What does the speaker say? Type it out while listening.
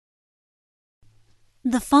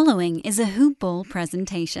The following is a Hoop Ball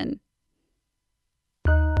presentation.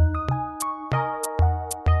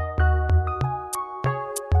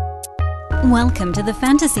 Welcome to the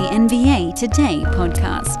Fantasy NBA Today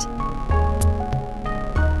podcast.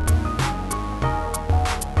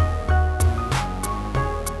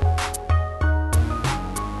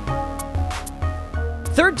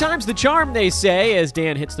 Third time's the charm, they say, as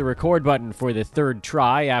Dan hits the record button for the third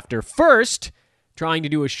try after first trying to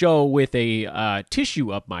do a show with a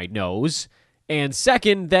tissue up my nose, and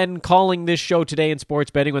second, then calling this show Today in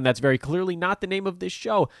Sports Betting when that's very clearly not the name of this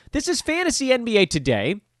show. This is Fantasy NBA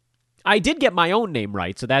Today. I did get my own name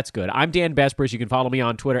right, so that's good. I'm Dan Besbris. You can follow me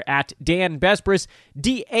on Twitter at Dan Besbris,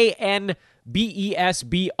 DanBesbris.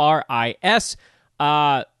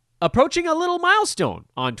 Approaching a little milestone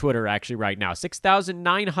on Twitter actually right now.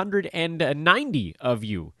 6,990 of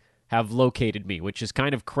you have located me, which is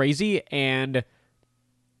kind of crazy and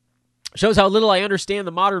shows how little I understand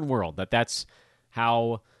the modern world. That's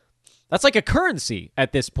like a currency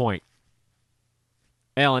at this point.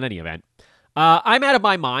 Well, in any event. I'm out of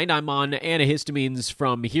my mind. I'm on antihistamines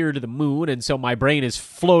from here to the moon, and so my brain is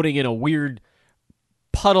floating in a weird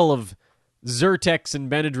puddle of Zyrtex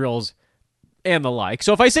and Benadryls and the like.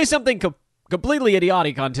 So if I say something completely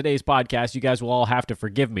idiotic on today's podcast, you guys will all have to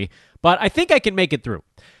forgive me. But I think I can make it through.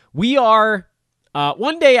 We are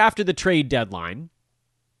one day after the trade deadline.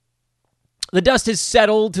 The dust has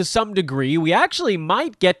settled to some degree. We actually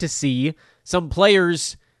might get to see some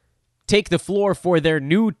players take the floor for their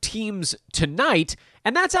new teams tonight,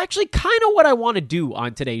 and that's actually kind of what I want to do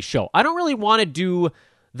on today's show. I don't really want to do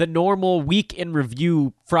the normal week in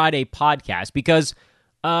review Friday podcast because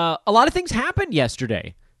a lot of things happened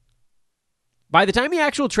yesterday. By the time the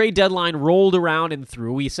actual trade deadline rolled around and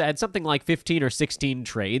through, we had something like 15 or 16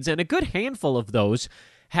 trades, and a good handful of those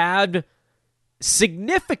had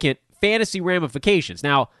significant fantasy ramifications.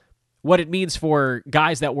 Now, what it means for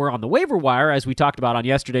guys that were on the waiver wire, as we talked about on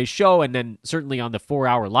yesterday's show, and then certainly on the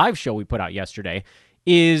 4-hour live show we put out yesterday,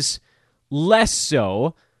 is less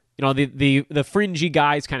so. You know, the fringy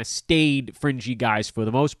guys kind of stayed fringy guys for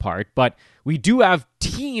the most part, but we do have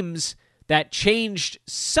teams that changed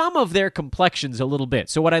some of their complexions a little bit.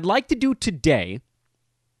 So what I'd like to do today,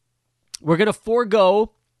 we're going to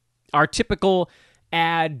forego our typical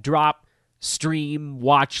ad drop stream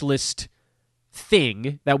watch list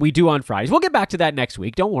thing that we do on Fridays. We'll get back to that next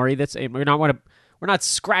week. Don't worry. We're not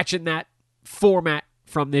scratching that format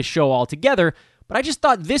from this show altogether, but I just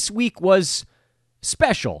thought this week was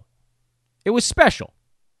special. It was special.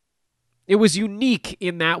 It was unique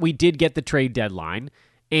in that we did get the trade deadline,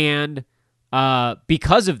 and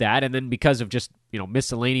because of that, and then because of just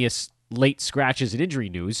miscellaneous late scratches and injury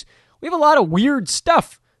news, we have a lot of weird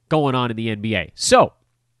stuff going on in the NBA. So,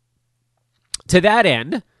 to that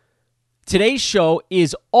end, today's show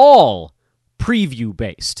is all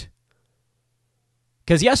preview-based.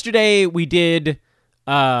 Because yesterday we did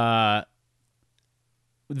the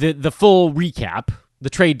full recap, the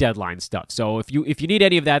trade deadline stuff. So if you need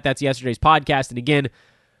any of that, that's yesterday's podcast. And again,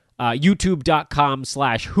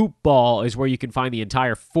 youtube.com/hoopball is where you can find the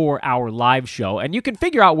entire 4-hour live show. And you can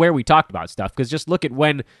figure out where we talked about stuff, because just look at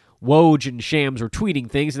when Woj and Shams were tweeting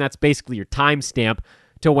things, and that's basically your timestamp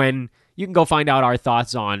to when you can go find out our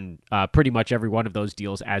thoughts on pretty much every one of those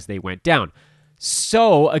deals as they went down.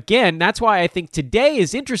 So, again, that's why I think today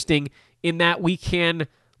is interesting in that we can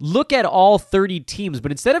look at all 30 teams,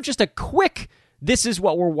 but instead of just a quick, this is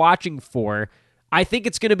what we're watching for, I think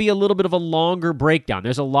it's going to be a little bit of a longer breakdown.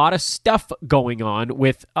 There's a lot of stuff going on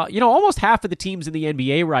with, almost half of the teams in the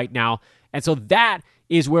NBA right now, and so that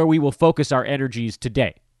is where we will focus our energies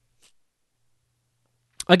today.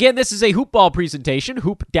 Again, this is a Hoopball presentation,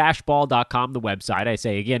 hoop-ball.com, the website. I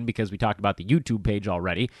say again because we talked about the YouTube page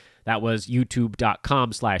already. That was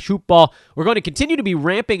youtube.com/hoopball. We're going to continue to be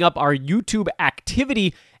ramping up our YouTube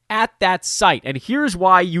activity at that site. And here's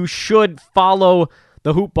why you should follow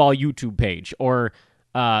the Hoopball YouTube page or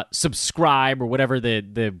subscribe or whatever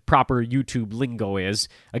the proper YouTube lingo is.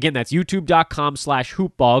 Again, that's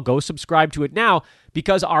youtube.com/hoopball. Go subscribe to it now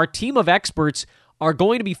because our team of experts are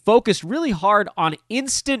going to be focused really hard on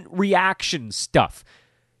instant reaction stuff.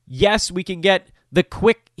 Yes, we can get the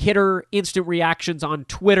quick hitter instant reactions on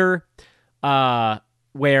Twitter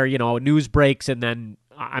where, news breaks and then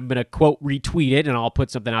I'm going to quote retweet it and I'll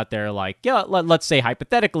put something out there like, let's say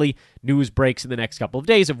hypothetically news breaks in the next couple of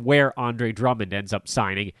days of where Andre Drummond ends up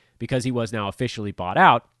signing because he was now officially bought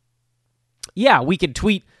out. Yeah, we can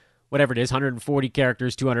tweet whatever it is, 140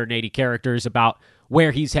 characters, 280 characters about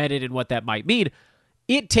where he's headed and what that might mean.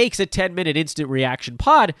 It takes a 10-minute instant reaction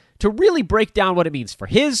pod to really break down what it means for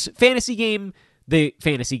his fantasy game, the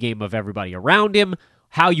fantasy game of everybody around him,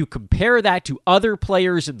 how you compare that to other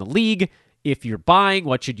players in the league. If you're buying,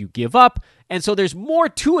 what should you give up? And so there's more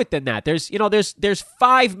to it than that. There's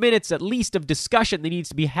 5 minutes at least of discussion that needs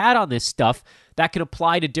to be had on this stuff that can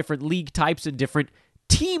apply to different league types and different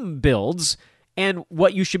team builds and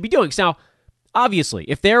what you should be doing. Now, obviously,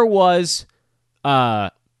 if there was,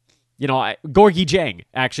 Gorgie Jang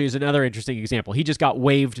actually is another interesting example. He just got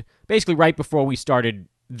waived basically right before we started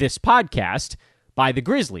this podcast by the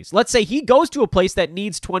Grizzlies. Let's say he goes to a place that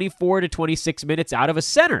needs 24 to 26 minutes out of a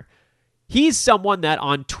center. He's someone that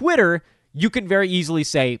on Twitter, you can very easily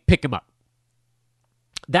say, pick him up.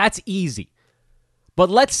 That's easy. But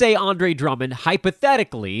let's say Andre Drummond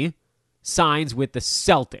hypothetically signs with the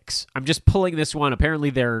Celtics. I'm just pulling this one. Apparently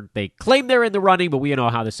they claim they're in the running, but we know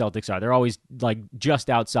how the Celtics are. They're always like just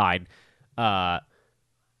outside. Like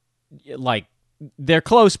they're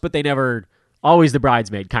close, but they never always the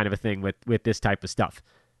bridesmaid kind of a thing with this type of stuff.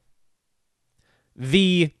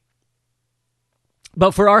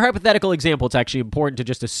 But for our hypothetical example, it's actually important to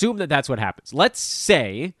just assume that that's what happens. Let's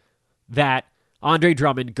say that Andre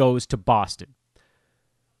Drummond goes to Boston.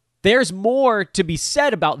 There's more to be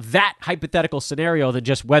said about that hypothetical scenario than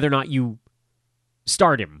just whether or not you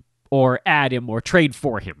start him or add him or trade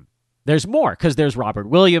for him. There's more because there's Robert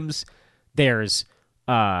Williams. There's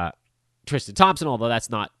Tristan Thompson, although that's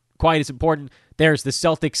not quite as important. There's the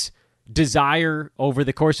Celtics' desire over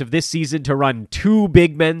the course of this season to run two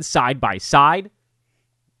big men side by side.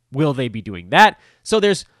 Will they be doing that? So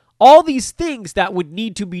there's all these things that would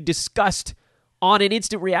need to be discussed on an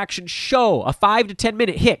instant reaction show, a 5 to 10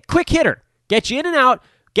 minute hit, quick hitter, get you in and out,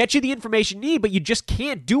 get you the information you need, but you just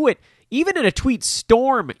can't do it. Even in a tweet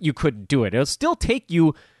storm, you couldn't do it. It'll still take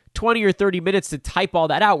you 20 or 30 minutes to type all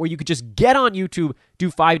that out, where you could just get on YouTube,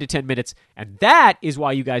 do 5 to 10 minutes, and that is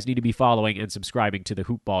why you guys need to be following and subscribing to the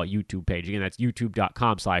Hoopball YouTube page. Again, that's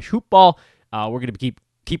youtube.com/hoopball. We're going to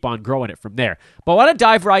keep on growing it from there. But I want to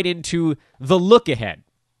dive right into the look ahead.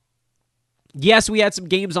 Yes, we had some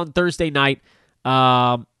games on Thursday night.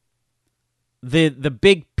 The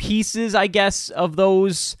big pieces, I guess, of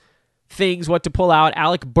those things, what to pull out.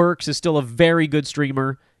 Alec Burks is still a very good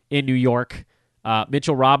streamer in New York.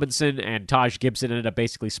 Mitchell Robinson and Taj Gibson ended up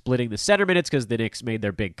basically splitting the center minutes because the Knicks made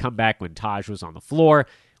their big comeback when Taj was on the floor. It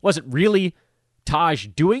wasn't really Taj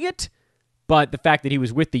doing it, but the fact that he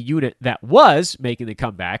was with the unit that was making the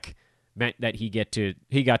comeback meant that he got to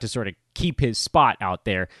sort of keep his spot out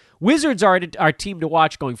there. Wizards are our team to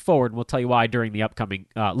watch going forward, and we'll tell you why during the upcoming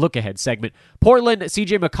look-ahead segment. Portland,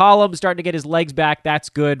 CJ McCollum starting to get his legs back. That's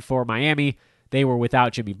good for Miami. They were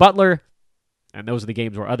without Jimmy Butler, and those are the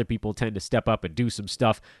games where other people tend to step up and do some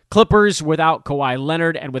stuff. Clippers without Kawhi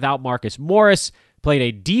Leonard and without Marcus Morris played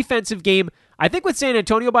a defensive game. I think with San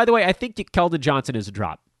Antonio, by the way, I think Keldon Johnson is a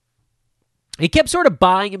drop. He kept sort of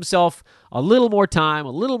buying himself a little more time.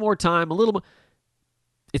 I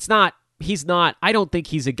don't think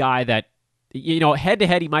he's a guy that,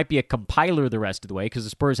 head-to-head, he might be a compiler the rest of the way because the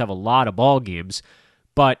Spurs have a lot of ball games.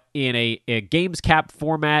 But in a games cap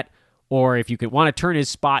format, or if you could want to turn his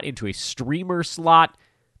spot into a streamer slot,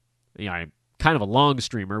 kind of a long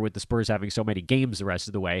streamer with the Spurs having so many games the rest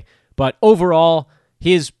of the way. But overall,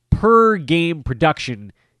 his per-game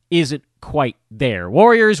production isn't quite there.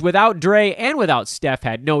 Warriors without Dre and without Steph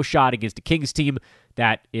had no shot against the Kings team.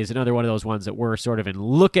 That is another one of those ones that we're sort of in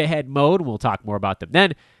look-ahead mode. We'll talk more about them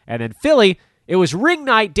then. And then Philly, it was ring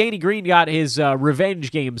night. Danny Green got his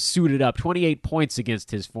revenge game suited up. 28 points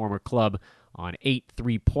against his former club on 8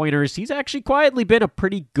 3-pointers. He's actually quietly been a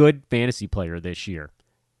pretty good fantasy player this year.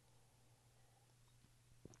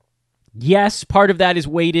 Yes, part of that is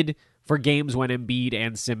weighted for games when Embiid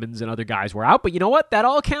and Simmons and other guys were out, but you know what? That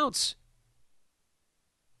all counts.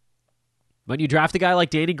 When you draft a guy like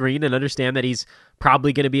Danny Green and understand that he's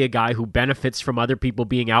probably going to be a guy who benefits from other people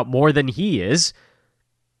being out more than he is,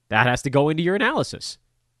 that has to go into your analysis.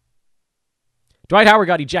 Dwight Howard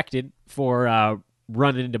got ejected for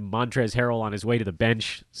running into Montrezl Harrell on his way to the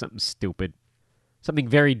bench. Something stupid. Something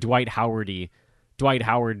very Dwight Howard-y. Dwight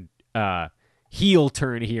Howard heel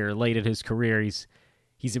turn here late in his career.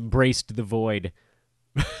 He's embraced the void.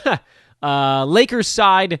 Lakers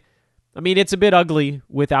side, it's a bit ugly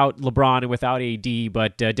without LeBron and without AD,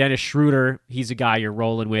 but Dennis Schroeder, he's a guy you're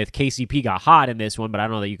rolling with. KCP got hot in this one, but I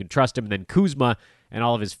don't know that you can trust him. And then Kuzma and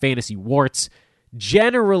all of his fantasy warts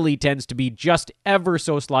generally tends to be just ever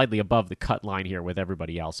so slightly above the cut line here with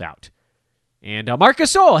everybody else out. And Marc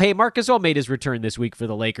Gasol made his return this week for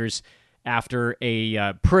the Lakers after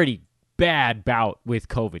a pretty bad bout with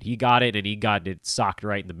COVID. He got it, and he got it socked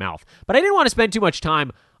right in the mouth. But I didn't want to spend too much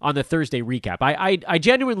time on the Thursday recap. I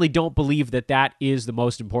genuinely don't believe that is the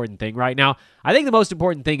most important thing right now. I think the most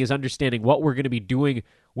important thing is understanding what we're going to be doing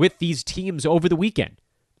with these teams over the weekend,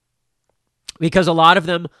 because a lot of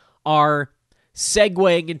them are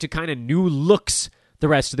segueing into kind of new looks the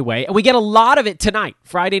rest of the way, and we get a lot of it tonight.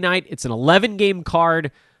 Friday night, it's an 11-game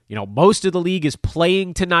card. Most of the league is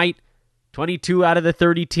playing tonight. 22 out of the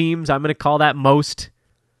 30 teams. I'm going to call that most.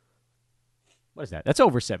 What is that? That's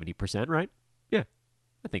over 70%, right? Yeah,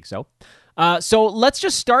 I think so. So let's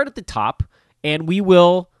just start at the top, and we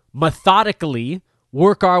will methodically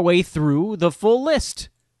work our way through the full list.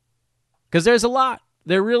 Because there's a lot.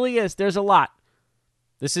 There really is. There's a lot.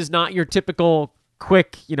 This is not your typical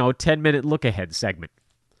quick, 10-minute look-ahead segment.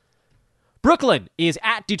 Brooklyn is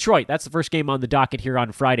at Detroit. That's the first game on the docket here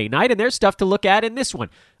on Friday night, and there's stuff to look at in this one.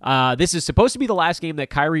 This is supposed to be the last game that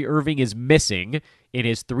Kyrie Irving is missing in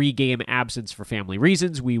his 3-game absence for family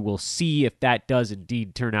reasons. We will see if that does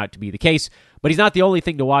indeed turn out to be the case, but he's not the only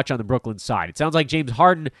thing to watch on the Brooklyn side. It sounds like James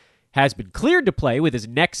Harden has been cleared to play with his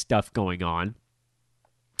neck stuff going on,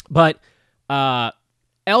 but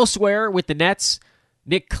elsewhere with the Nets,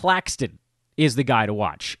 Nick Claxton is the guy to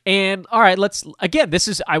watch. And all right,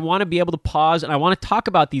 I want to be able to pause and I want to talk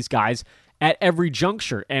about these guys at every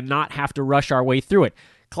juncture and not have to rush our way through it.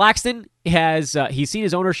 Claxton has he's seen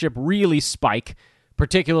his ownership really spike,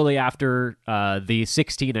 particularly after the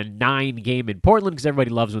 16-9 game in Portland, because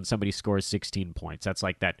everybody loves when somebody scores 16 points. That's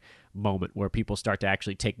like that moment where people start to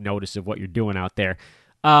actually take notice of what you're doing out there.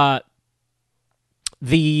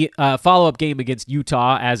 The follow-up game against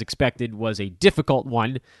Utah, as expected, was a difficult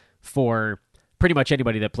one for pretty much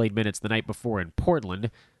anybody that played minutes the night before in Portland,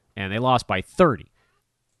 and they lost by 30.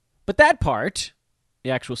 But that part, the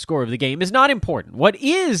actual score of the game, is not important. What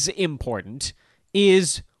is important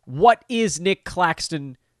is what is Nick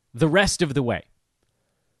Claxton the rest of the way.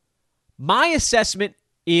 My assessment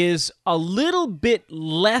is a little bit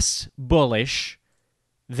less bullish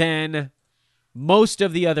than most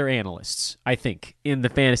of the other analysts, I think, in the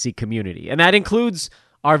fantasy community. And that includes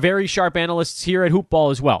our very sharp analysts here at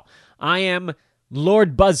Hoopball as well. I am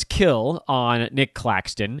Lord Buzzkill on Nick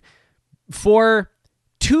Claxton for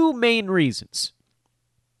two main reasons.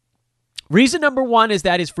 Reason number one is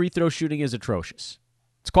that his free throw shooting is atrocious.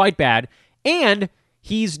 It's quite bad. And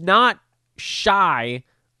he's not shy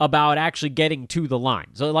about actually getting to the line.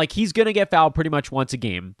 So, he's going to get fouled pretty much once a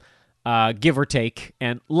game, give or take.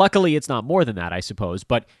 And luckily, it's not more than that, I suppose.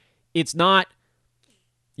 But it's not,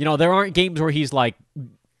 there aren't games where he's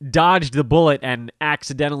dodged the bullet and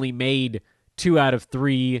accidentally made 2 out of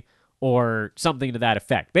 3 or something to that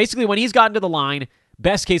effect. Basically, when he's gotten to the line,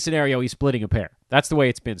 best case scenario, he's splitting a pair. That's the way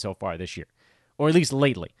it's been so far this year, or at least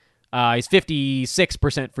lately. He's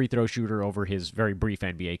 56% free throw shooter over his very brief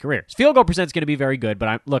NBA career. His field goal percent is going to be very good,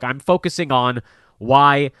 but I'm focusing on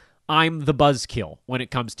why I'm the buzzkill when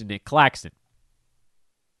it comes to Nick Claxton.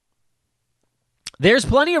 There's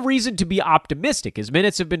plenty of reason to be optimistic. His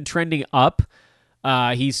minutes have been trending up.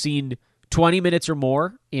 He's seen 20 minutes or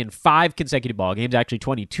more in 5 consecutive ball games, actually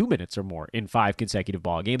 22 minutes or more in 5 consecutive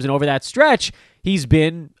ball games. And over that stretch, he's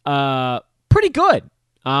been pretty good,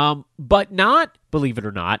 but not, believe it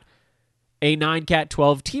or not, a 9-cat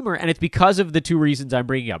 12-teamer. And it's because of the two reasons I'm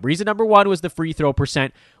bringing up. Reason number one was the free throw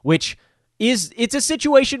percent, which it's a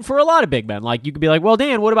situation for a lot of big men. You could be like, well,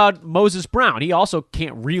 Dan, what about Moses Brown? He also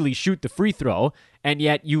can't really shoot the free throw, and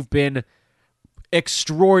yet you've been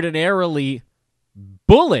extraordinarily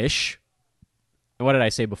bullish. What did I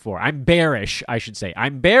say before? I'm bearish, I should say.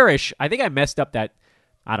 I'm bearish. I think I messed up that.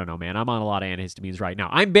 I don't know, man. I'm on a lot of antihistamines right now.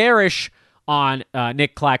 I'm bearish on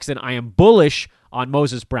Nick Claxton. I am bullish on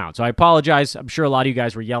Moses Brown. So I apologize. I'm sure a lot of you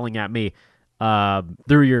guys were yelling at me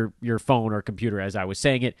through your phone or computer as I was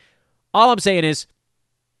saying it. All I'm saying is,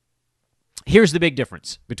 here's the big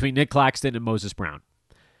difference between Nick Claxton and Moses Brown.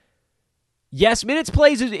 Yes, minutes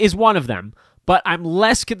plays is one of them, but I'm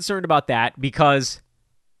less concerned about that because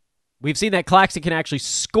we've seen that Claxton can actually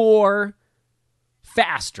score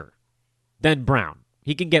faster than Brown.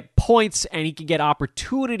 He can get points and he can get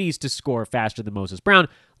opportunities to score faster than Moses Brown,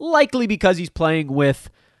 likely because he's playing with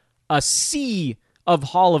a sea of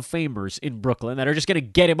Hall of Famers in Brooklyn that are just going to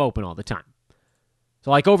get him open all the time.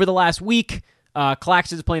 So over the last week,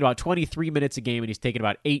 Claxton's playing about 23 minutes a game and he's taking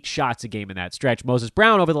about 8 shots a game in that stretch. Moses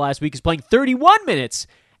Brown over the last week is playing 31 minutes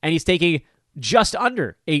and he's taking just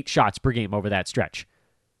under 8 shots per game over that stretch.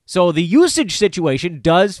 So the usage situation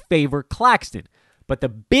does favor Claxton. But the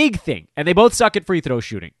big thing, and they both suck at free throw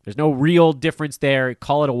shooting. There's no real difference there.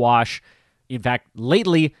 Call it a wash. In fact,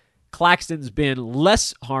 lately, Claxton's been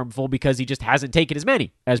less harmful because he just hasn't taken as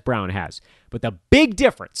many as Brown has. But the big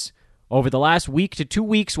difference over the last week to 2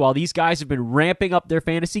 weeks while these guys have been ramping up their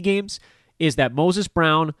fantasy games is that Moses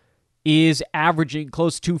Brown is averaging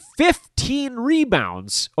close to 15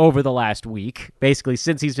 rebounds over the last week, basically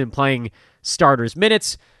since he's been playing starters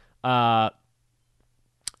minutes.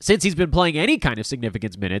 Since he's been playing any kind of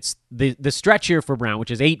significance minutes, the stretch here for Brown,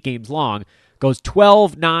 which is 8 games long, goes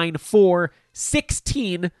 12, 9, 4,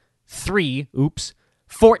 16, 3,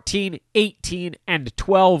 14, 18, and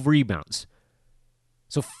 12 rebounds.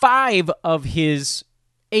 So 5 of his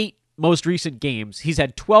 8 most recent games, he's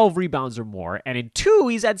had 12 rebounds or more, and in 2,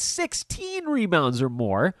 he's had 16 rebounds or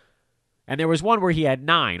more. And there was one where he had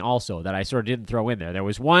 9 also that I sort of didn't throw in there. There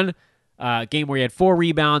was one game where he had 4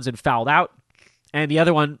 rebounds and fouled out, and the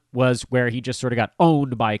other one was where he just sort of got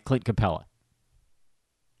owned by Clint Capella.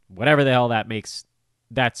 Whatever the hell that makes,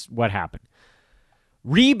 that's what happened.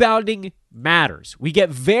 Rebounding matters. We get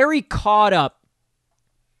very caught up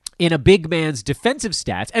in a big man's defensive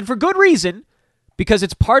stats, and for good reason, because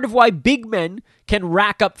it's part of why big men can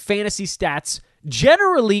rack up fantasy stats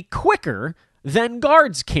generally quicker than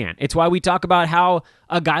guards can. It's why we talk about how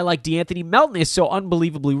a guy like DeAnthony Melton is so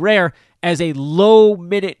unbelievably rare as a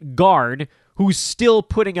low-minute guard who's still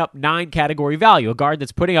putting up 9 category value. A guard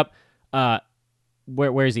that's putting up,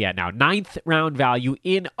 where is he at now? 9th round value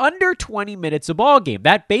in under 20 minutes a ball game.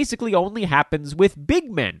 That basically only happens with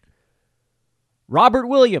big men. Robert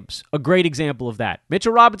Williams, a great example of that.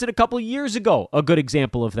 Mitchell Robinson a couple years ago, a good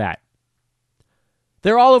example of that.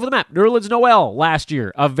 They're all over the map. Nerlens Noel last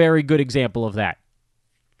year, a very good example of that.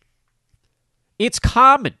 It's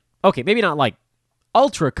common. Okay, maybe not like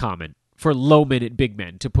ultra common for low-minute big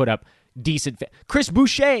men to put up decent. Chris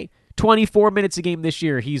Boucher, 24 minutes a game this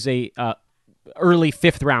year. He's a early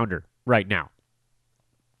 5th rounder right now.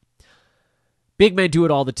 Big men do it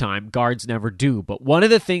all the time. Guards never do. But one of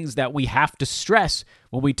the things that we have to stress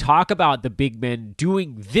when we talk about the big men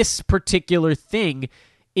doing this particular thing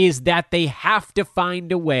is that they have to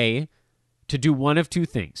find a way to do one of 2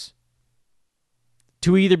 things.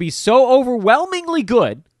 To either be so overwhelmingly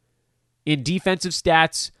good in defensive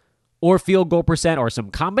stats or field goal percent or some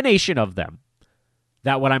combination of them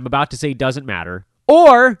that what I'm about to say doesn't matter,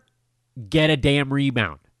 or get a damn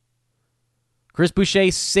rebound. Chris Boucher,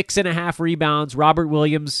 6.5 rebounds. Robert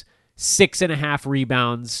Williams, 6.5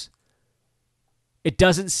 rebounds. It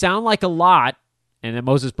doesn't sound like a lot, and then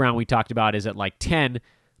Moses Brown we talked about is at like 10,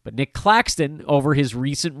 but Nick Claxton, over his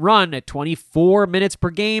recent run at 24 minutes per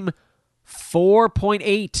game,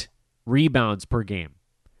 4.8 rebounds per game.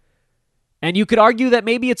 And you could argue that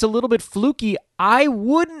maybe it's a little bit fluky. I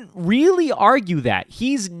wouldn't really argue that.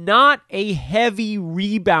 He's not a heavy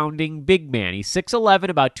rebounding big man. He's 6'11",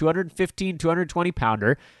 about 215, 220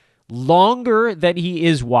 pounder, longer than he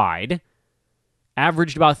is wide.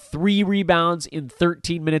 Averaged about 3 rebounds in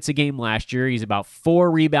 13 minutes a game last year. He's about 4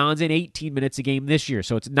 rebounds in 18 minutes a game this year.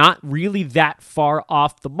 So it's not really that far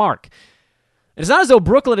off the mark. It's not as though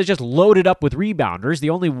Brooklyn is just loaded up with rebounders. The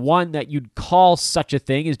only one that you'd call such a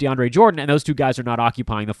thing is DeAndre Jordan, and those 2 guys are not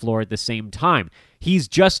occupying the floor at the same time. He's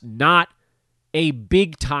just not a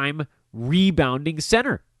big-time rebounding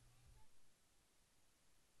center.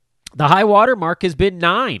 The high water mark has been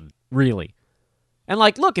 9, really. And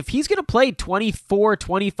look, if he's going to play 24,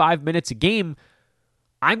 25 minutes a game,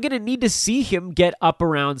 I'm going to need to see him get up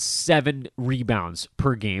around 7 rebounds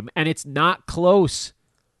per game, and it's not close.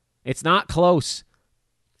 It's not close.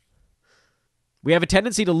 We have a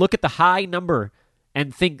tendency to look at the high number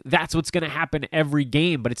and think that's what's going to happen every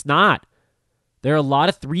game, but it's not. There are a lot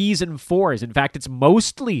of 3s and 4s. In fact, it's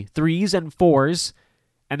mostly 3s and 4s,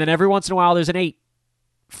 and then every once in a while there's an 8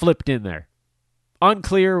 flipped in there.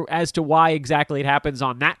 Unclear as to why exactly it happens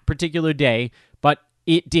on that particular day, but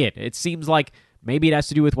it did. It seems like maybe it has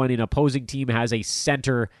to do with when an opposing team has a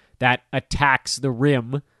center that attacks the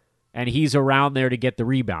rim and he's around there to get the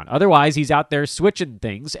rebound. Otherwise, he's out there switching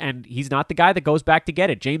things, and he's not the guy that goes back to get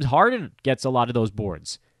it. James Harden gets a lot of those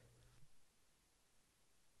boards.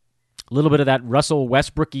 A little bit of that Russell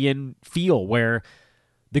Westbrookian feel where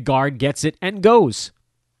the guard gets it and goes.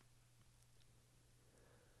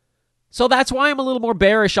 So that's why I'm a little more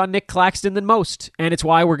bearish on Nick Claxton than most, and it's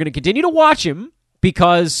why we're going to continue to watch him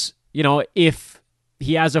because, if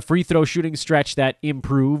he has a free throw shooting stretch that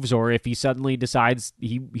improves, or if he suddenly decides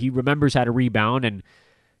he remembers how to rebound and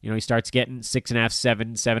he starts getting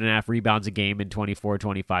 6.5, 7.5 rebounds a game in 24,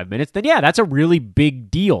 25 minutes, then yeah, that's a really big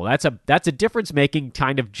deal. That's a difference-making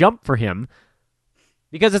kind of jump for him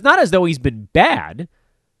because it's not as though he's been bad,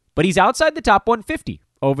 but he's outside the top 150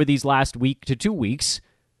 over these last week to 2 weeks,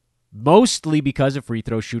 mostly because of free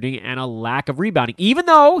throw shooting and a lack of rebounding, even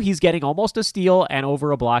though he's getting almost a steal and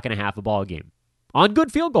over a block and a half a ball game on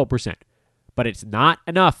good field goal percent. But it's not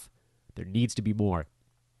enough There needs to be more.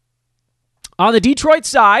 On the Detroit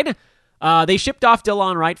side, they shipped off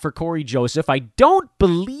Delon Wright for Corey Joseph. I don't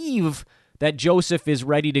believe that Joseph is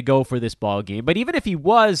ready to go for this ball game, but even if he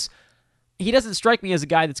was, he doesn't strike me as a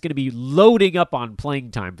guy that's going to be loading up on playing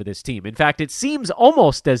time for this team. In fact, it seems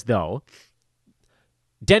almost as though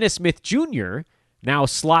Dennis Smith Jr. now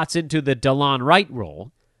slots into the Delon Wright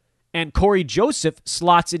role, and Corey Joseph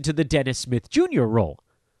slots into the Dennis Smith Jr. role,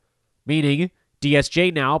 meaning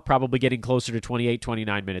DSJ now probably getting closer to 28,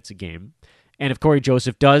 29 minutes a game. And if Corey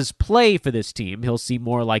Joseph does play for this team, he'll see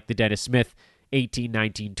more like the Dennis Smith 18,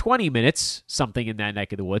 19, 20 minutes, something in that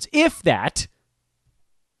neck of the woods, if that.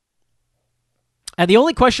 And the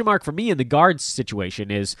only question mark for me in the guards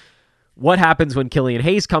situation is what happens when Killian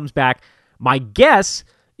Hayes comes back. My guess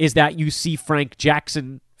is that you see Frank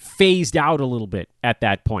Jackson phased out a little bit at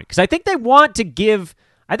that point. Because I think they want to give...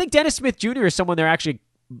 I think Dennis Smith Jr. is someone they're actually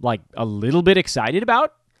like a little bit excited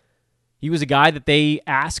about. He was a guy that they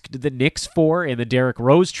asked the Knicks for in the Derrick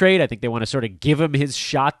Rose trade. I think they want to sort of give him his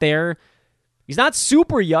shot there. He's not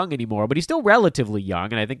super young anymore, but he's still relatively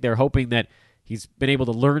young, and I think they're hoping that he's been able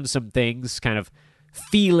to learn some things, kind of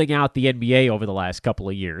feeling out the NBA over the last couple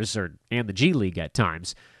of years, and the G League at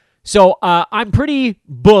times. So I'm pretty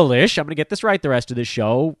bullish. I'm going to get this right the rest of the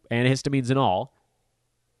show, antihistamines and all,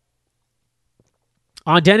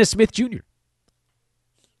 on Dennis Smith Jr.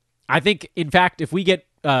 I think, in fact, if we get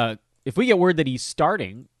word that he's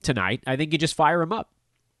starting tonight, I think you just fire him up.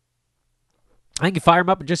 I think you fire him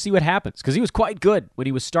up and just see what happens, because he was quite good when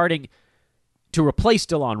he was starting to replace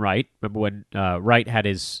Delon Wright. Remember when Wright had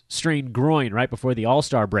his strained groin right before the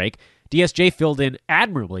All-Star break? DSJ filled in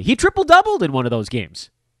admirably. He triple-doubled in one of those games.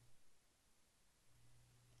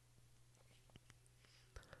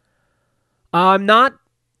 I'm not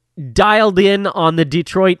dialed in on the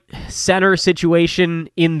Detroit center situation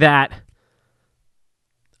in that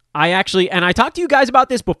I talked to you guys about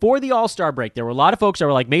this before the All-Star break. There were a lot of folks that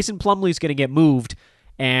were like, Mason Plumlee's going to get moved,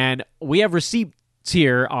 and we have receipts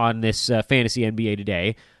here on this Fantasy NBA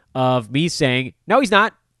Today of me saying, no, he's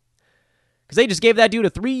not, because they just gave that dude a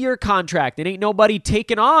 3-year contract, and ain't nobody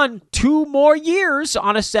taking on 2 more years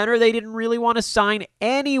on a center they didn't really want to sign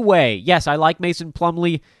anyway. Yes, I like Mason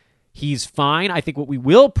Plumlee. He's fine. I think what we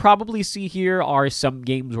will probably see here are some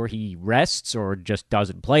games where he rests or just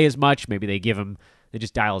doesn't play as much. Maybe they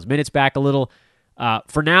just dial his minutes back a little.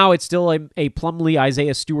 For now, it's still a Plumlee,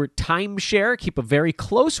 Isaiah Stewart timeshare. Keep a very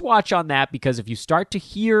close watch on that, because if you start to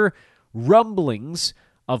hear rumblings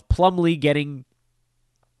of Plumlee getting...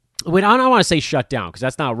 Wait, I don't want to say shut down, because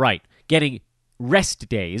that's not right. Getting rest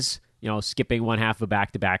days, skipping one half of a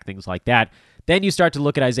back-to-back, things like that. Then you start to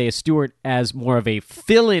look at Isaiah Stewart as more of a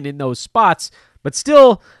fill-in in those spots, but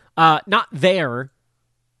still not there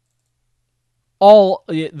all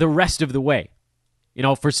the rest of the way.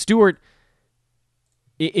 For Stewart,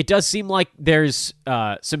 it does seem like there's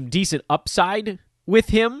some decent upside with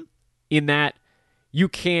him in that you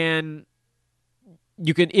can,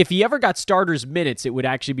 if he ever got starters minutes, it would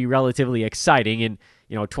actually be relatively exciting. And,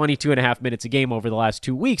 22.5 minutes a game over the last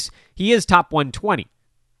 2 weeks, he is top 120.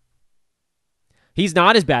 He's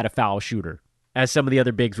not as bad a foul shooter as some of the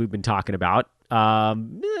other bigs we've been talking about. A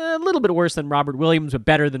little bit worse than Robert Williams, but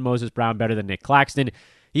better than Moses Brown, better than Nick Claxton.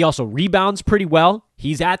 He also rebounds pretty well.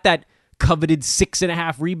 He's at that coveted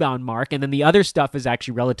 6.5 rebound mark, and then the other stuff is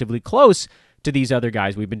actually relatively close to these other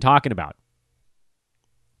guys we've been talking about.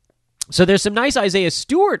 So there's some nice Isaiah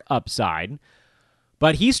Stewart upside,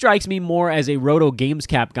 but he strikes me more as a Roto Games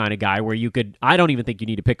Cap kind of guy where I don't even think you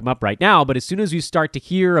need to pick him up right now, but as soon as you start to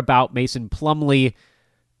hear about Mason Plumlee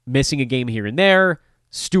missing a game here and there,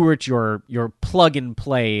 Stewart, your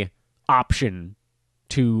plug-and-play option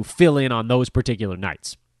to fill in on those particular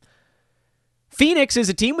nights. Phoenix is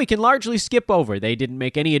a team we can largely skip over. They didn't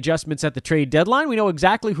make any adjustments at the trade deadline. We know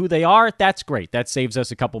exactly who they are. That's great. That saves us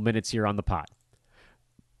a couple minutes here on the pod.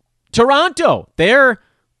 Toronto, they're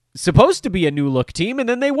supposed to be a new-look team, and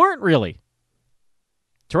then they weren't really.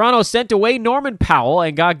 Toronto sent away Norman Powell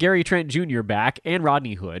and got Gary Trent Jr. back, and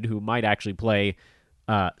Rodney Hood, who might actually play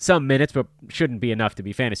some minutes, but shouldn't be enough to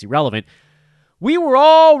be fantasy relevant. We were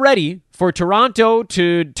all ready for Toronto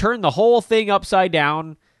to turn the whole thing upside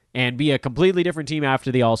down and be a completely different team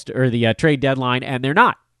after the trade deadline, and they're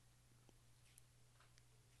not.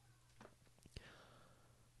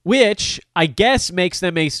 Which I guess makes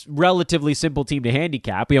them a relatively simple team to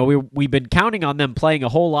handicap. We've been counting on them playing a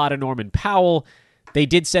whole lot of Norman Powell. They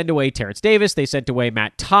did send away Terrence Davis. They sent away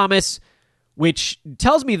Matt Thomas, which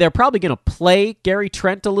tells me they're probably going to play Gary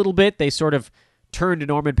Trent a little bit. They sort of turned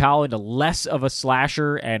Norman Powell into less of a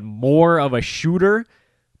slasher and more of a shooter,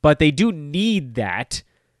 but they do need that.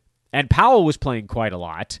 And Powell was playing quite a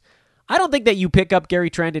lot. I don't think that you pick up Gary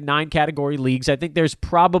Trent in 9 category leagues. I think there's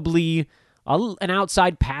probably an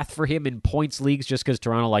outside path for him in points leagues just because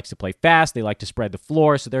Toronto likes to play fast. They like to spread the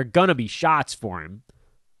floor, so there are going to be shots for him.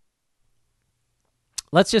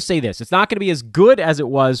 Let's just say this. It's not going to be as good as it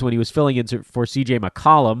was when he was filling in for CJ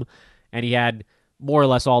McCollum, and he had more or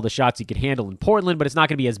less all the shots he could handle in Portland, but it's not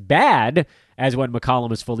going to be as bad as when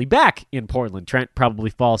McCollum is fully back in Portland. Trent probably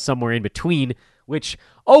falls somewhere in between, which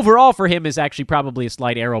overall for him is actually probably a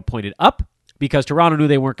slight arrow pointed up because Toronto knew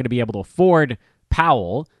they weren't going to be able to afford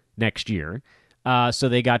Powell next year. So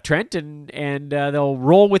they got Trent, and they'll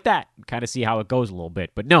roll with that and kind of see how it goes a little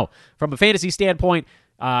bit. But no, from a fantasy standpoint,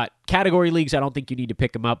 category leagues, I don't think you need to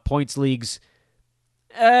pick them up. Points leagues,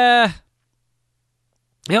 you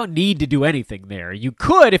don't need to do anything there. You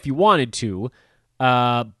could if you wanted to,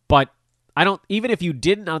 but I don't. Even if you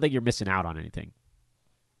didn't, I don't think you're missing out on anything.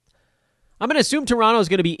 I'm going to assume Toronto is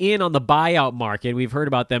going to be in on the buyout market. We've heard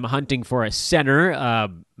about them hunting for a center.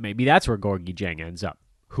 Maybe that's where Gorgui Dieng ends up.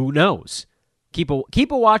 Who knows? Keep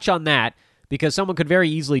a watch on that because someone could very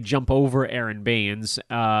easily jump over Aaron Baines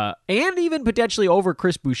and even potentially over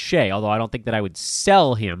Chris Boucher, although I don't think that I would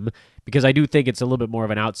sell him because I do think it's a little bit more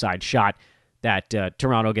of an outside shot that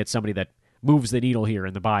Toronto gets somebody that moves the needle here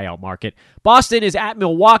in the buyout market. Boston is at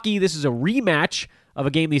Milwaukee. This is a rematch of a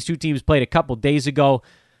game these two teams played a couple days ago.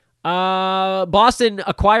 Boston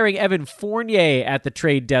acquiring Evan Fournier at the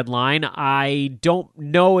trade deadline. I don't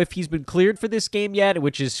know if he's been cleared for this game yet,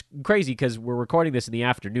 which is crazy because we're recording this in the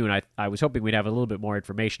afternoon. I was hoping we'd have a little bit more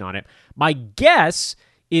information on it. My guess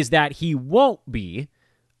is that he won't be,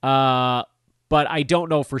 but I don't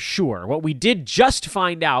know for sure. What we did just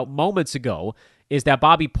find out moments ago is that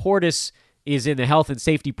Bobby Portis is in the health and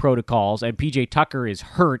safety protocols and PJ Tucker is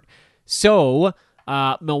hurt. So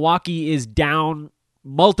Milwaukee is down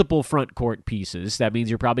multiple front court pieces. That means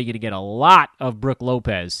you're probably going to get a lot of Brook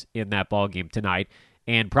Lopez in that ballgame tonight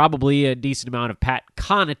and probably a decent amount of Pat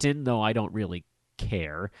Connaughton, though I don't really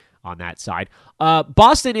care on that side.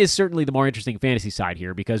 Boston is certainly the more interesting fantasy side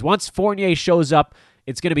here because once Fournier shows up,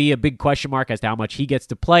 it's going to be a big question mark as to how much he gets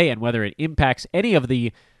to play and whether it impacts any of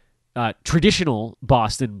the traditional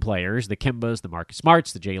Boston players, the Kembas, the Marcus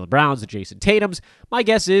Smarts, the Jaylen Browns, the Jason Tatums. My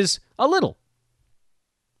guess is a little.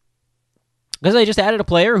 Because they just added a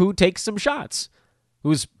player who takes some shots,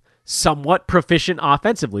 who's somewhat proficient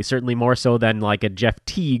offensively, certainly more so than like a Jeff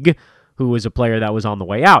Teague, who was a player that was on the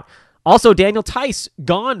way out. Also, Daniel Tice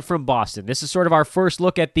gone from Boston. This is sort of our first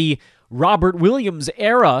look at the Robert Williams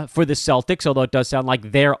era for the Celtics, although it does sound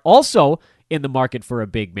like they're also in the market for a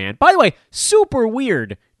big man. By the way, super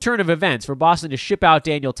weird turn of events for Boston to ship out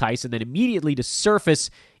Daniel Tice and then immediately to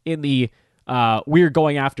surface in the weird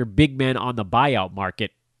going after big men on the buyout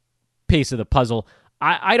market piece of the puzzle.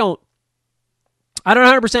 I don't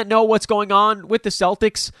 100% know what's going on with the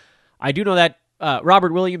Celtics. I do know that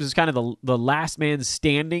Robert Williams is kind of the last man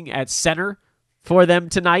standing at center for them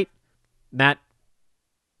tonight. That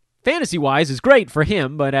fantasy-wise is great for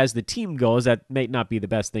him, but as the team goes, that may not be the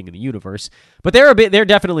best thing in the universe. But they're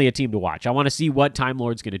definitely a team to watch. I want to see what Time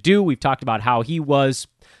Lord's going to do. We've talked about how he was,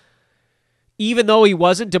 even though he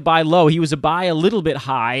wasn't a buy low, he was a buy a little bit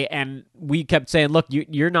high, and we kept saying, look,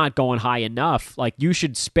 you're not going high enough. Like, you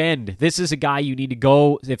should spend. This is a guy you need to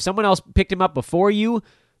go. If someone else picked him up before you,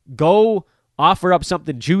 go offer up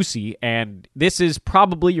something juicy, and this is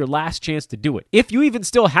probably your last chance to do it, if you even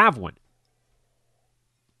still have one.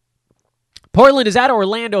 Portland is at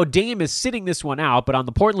Orlando. Dame is sitting this one out, but on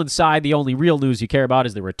the Portland side, the only real news you care about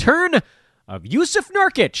is the return of Jusuf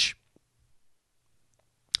Nurkic.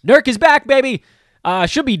 Nurk is back, baby.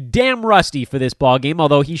 Should be damn rusty for this ball game,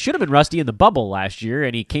 although he should have been rusty in the bubble last year,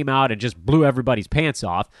 and he came out and just blew everybody's pants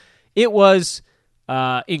off. It was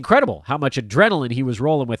incredible how much adrenaline he was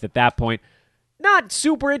rolling with at that point. Not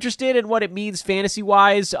super interested in what it means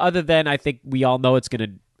fantasy-wise, other than I think we all know it's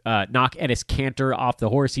going to knock Enes Kanter off the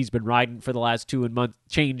horse he's been riding for the last 2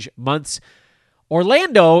 months.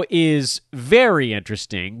 Orlando is very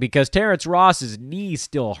interesting because Terrence Ross's knee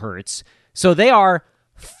still hurts, so they are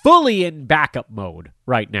fully in backup mode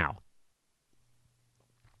right now.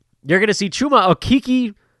 You're going to see Chuma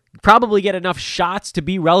Okeke probably get enough shots to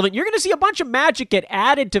be relevant. You're going to see a bunch of Magic get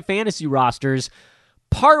added to fantasy rosters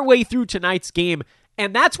partway through tonight's game,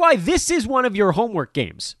 and that's why this is one of your homework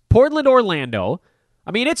games. Portland-Orlando.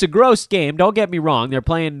 I mean, it's a gross game. Don't get me wrong. They're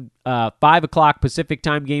playing 5 o'clock Pacific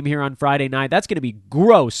time game here on Friday night. That's going to be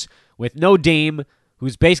gross with no Dame,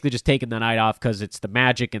 who's basically just taking the night off because it's the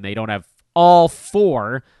Magic and they don't have all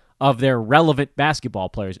 4 of their relevant basketball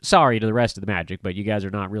players. Sorry to the rest of the Magic, but you guys are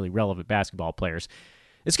not really relevant basketball players.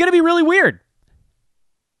 It's going to be really weird.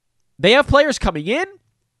 They have players coming in.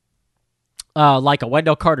 like a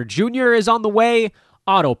Wendell Carter Jr. is on the way.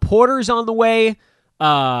 Otto Porter's on the way.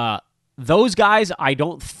 Those guys I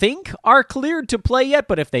don't think are cleared to play yet,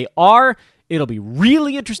 but if they are, it'll be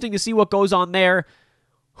really interesting to see what goes on there.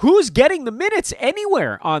 Who's getting the minutes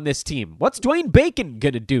anywhere on this team? What's Dwayne Bacon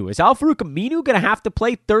going to do? Is Al-Farouq Aminu going to have to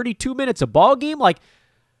play 32 minutes a ball game? Like,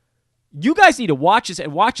 you guys need to watch this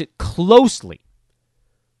and watch it closely.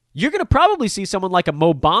 You're going to probably see someone like a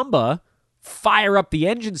Mo Bamba fire up the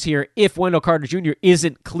engines here if Wendell Carter Jr.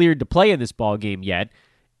 isn't cleared to play in this ball game yet.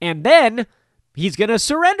 And then he's going to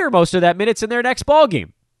surrender most of that minutes in their next ball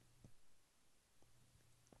game.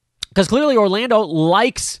 Because clearly Orlando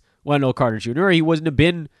likes Wendell Carter Jr. He wouldn't have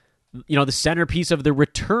been, the centerpiece of the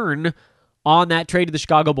return on that trade to the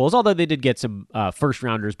Chicago Bulls, although they did get some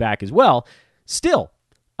first-rounders back as well. Still,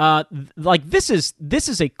 this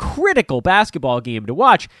is a critical basketball game to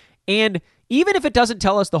watch, and even if it doesn't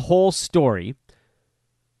tell us the whole story,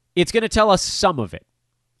 it's going to tell us some of it.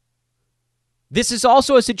 This is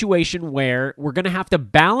also a situation where we're going to have to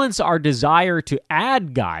balance our desire to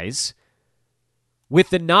add guys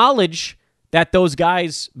with the knowledge that those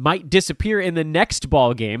guys might disappear in the next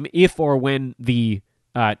ball game if or when the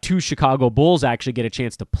two Chicago Bulls actually get a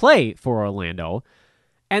chance to play for Orlando,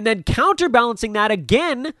 and then counterbalancing that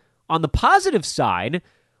again on the positive side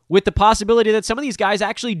with the possibility that some of these guys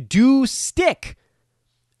actually do stick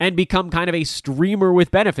and become kind of a streamer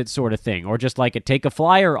with benefits sort of thing, or just like a take a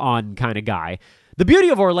flyer on kind of guy. The beauty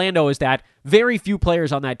of Orlando is that very few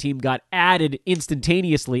players on that team got added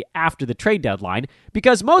instantaneously after the trade deadline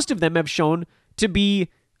because most of them have shown to be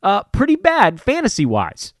pretty bad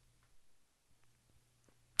fantasy-wise.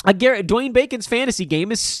 Dwayne Bacon's fantasy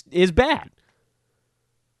game is bad.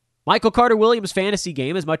 Michael Carter-Williams' fantasy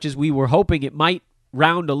game, as much as we were hoping it might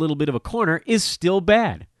round a little bit of a corner, is still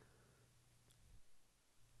bad.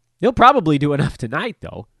 He'll probably do enough tonight,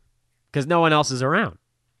 though, because no one else is around.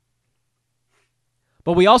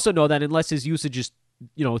 But we also know that unless his usage is,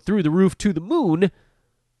 through the roof to the moon,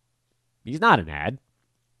 he's not an ad.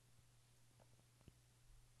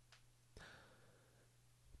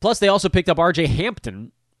 Plus, they also picked up R.J.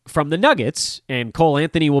 Hampton from the Nuggets, and Cole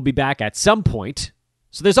Anthony will be back at some point.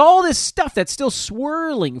 So there's all this stuff that's still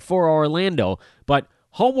swirling for Orlando. But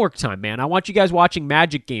homework time, man. I want you guys watching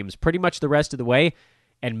Magic games pretty much the rest of the way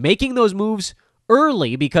and making those moves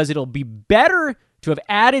early because it'll be better to have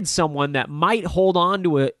added someone that might hold on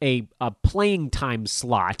to a playing time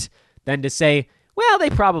slot than to say, well, they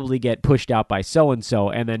probably get pushed out by so-and-so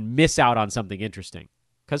and then miss out on something interesting.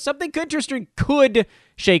 Because something interesting could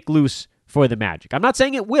shake loose for the Magic. I'm not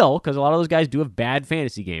saying it will, because a lot of those guys do have bad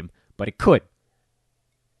fantasy game, but it could.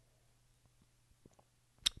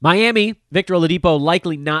 Miami, Victor Oladipo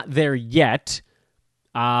likely not there yet.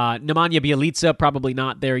 Nemanja Bjelica probably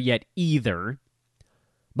not there yet either.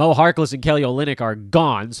 Mo Harkless and Kelly Olynyk are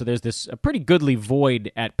gone, so there's a pretty goodly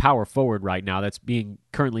void at power forward right now that's being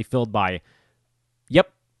currently filled by,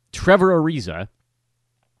 Trevor Ariza.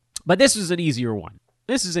 But this is an easier one.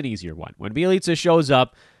 When Bjelica shows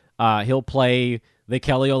up, he'll play the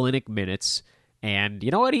Kelly Olynyk minutes, and you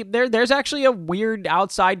know what? There's actually a weird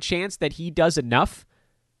outside chance that he does enough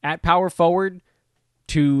at power forward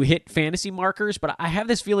to hit fantasy markers, but I have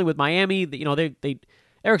this feeling with Miami that,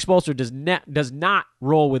 Eric Spoelstra does not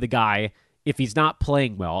roll with a guy if he's not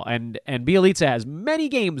playing well, and Bjelica has many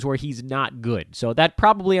games where he's not good, so that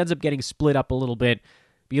probably ends up getting split up a little bit.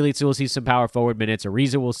 Bjelica will see some power forward minutes,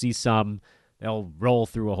 Ariza will see some. They'll roll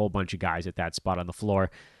through a whole bunch of guys at that spot on the floor.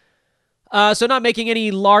 So not making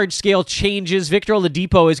any large-scale changes. Victor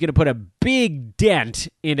Oladipo is going to put a big dent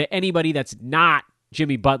into anybody that's not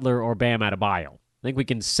Jimmy Butler or Bam Adebayo. I think we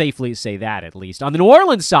can safely say that, at least. On the New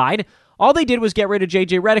Orleans side, all they did was get rid of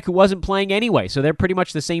J.J. Redick, who wasn't playing anyway, so they're pretty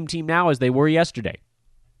much the same team now as they were yesterday.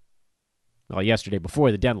 Well, yesterday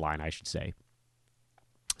before the deadline, I should say.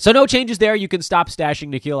 So no changes there. You can stop stashing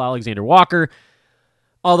Nickeil Alexander-Walker,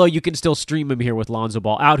 although you can still stream him here with Lonzo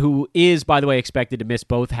Ball out, who is, by the way, expected to miss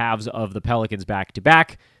both halves of the Pelicans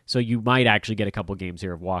back-to-back, so you might actually get a couple games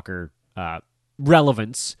here of Walker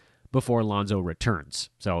relevance before Lonzo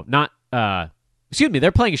returns. So not...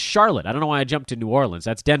 they're playing Charlotte. I don't know why I jumped to New Orleans.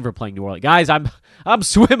 That's Denver playing New Orleans. Guys, I'm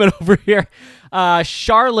swimming over here.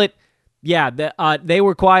 Charlotte, they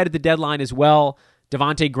were quiet at the deadline as well.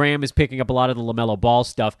 Devontae Graham is picking up a lot of the LaMelo Ball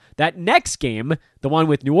stuff. That next game, the one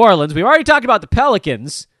with New Orleans, we've already talked about the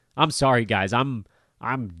Pelicans. I'm sorry, guys. I'm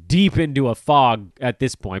deep into a fog at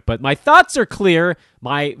this point, but my thoughts are clear.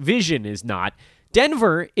 My vision is not.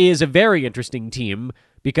 Denver is a very interesting team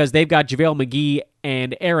because they've got JaVale McGee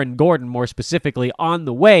and Aaron Gordon, more specifically, on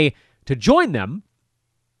the way to join them.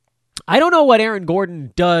 I don't know what Aaron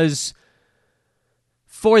Gordon does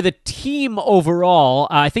For the team overall,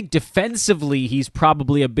 I think defensively he's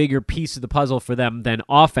probably a bigger piece of the puzzle for them than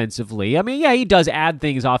offensively. I mean, yeah, he does add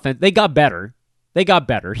things They got better.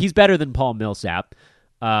 He's better than Paul Millsap.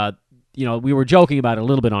 We were joking about it a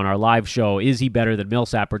little bit on our live show. Is he better than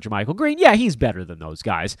Millsap or JaMychal Green? Yeah, he's better than those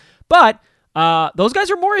guys. But those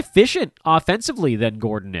guys are more efficient offensively than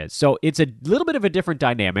Gordon is. So it's a little bit of a different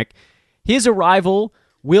dynamic. His arrival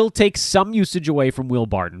will take some usage away from Will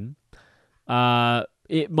Barton.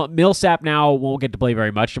 Millsap now won't get to play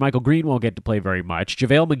very much. JaMychal Green won't get to play very much.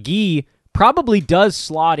 JaVale McGee probably does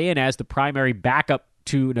slot in as the primary backup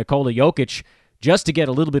to Nikola Jokic just to get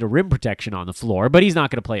a little bit of rim protection on the floor, but he's not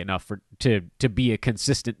going to play enough to be a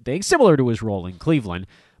consistent thing, similar to his role in Cleveland.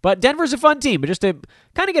 But Denver's a fun team, but just to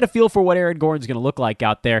kind of get a feel for what Aaron Gordon's going to look like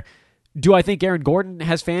out there. Do I think Aaron Gordon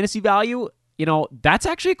has fantasy value? That's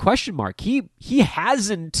actually a question mark. He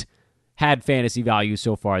hasn't had fantasy value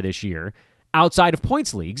so far this year outside of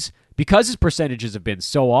points leagues because his percentages have been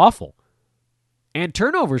so awful and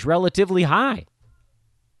turnovers relatively high.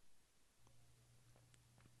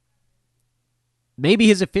 Maybe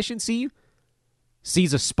his efficiency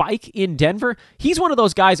sees a spike in Denver. He's one of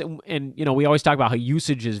those guys, and we always talk about how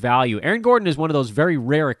usage is value. Aaron Gordon is one of those very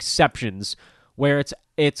rare exceptions where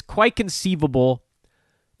it's quite conceivable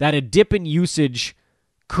that a dip in usage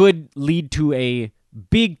could lead to a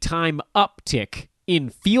big-time uptick in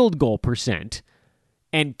field goal percent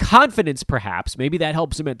and confidence, perhaps. Maybe that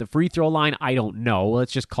helps him at the free throw line. I don't know.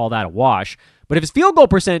 Let's just call that a wash. But if his field goal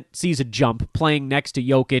percent sees a jump playing next to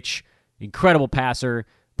Jokic, incredible passer,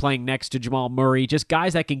 playing next to Jamal Murray, just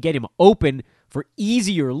guys that can get him open for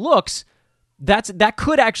easier looks, that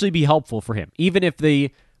could actually be helpful for him. Even if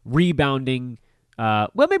the rebounding,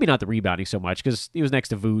 maybe not the rebounding so much because he was next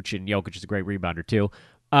to Vooch and Jokic is a great rebounder too.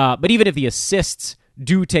 But even if the assists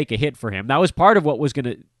do take a hit for him, that was part of what was going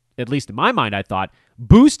to, at least in my mind, I thought,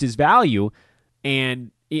 boost his value.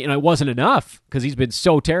 And it wasn't enough because he's been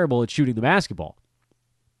so terrible at shooting the basketball.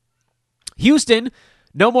 Houston,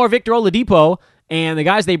 no more Victor Oladipo, and the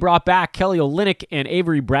guys they brought back, Kelly Olynyk and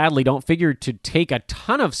Avery Bradley, don't figure to take a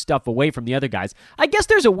ton of stuff away from the other guys. I guess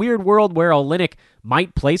there's a weird world where Olynyk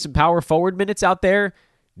might play some power forward minutes out there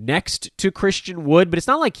next to Christian Wood, but it's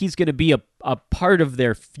not like he's going to be a part of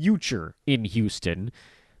their future in Houston.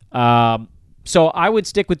 So I would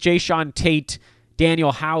stick with Jayshawn Tate,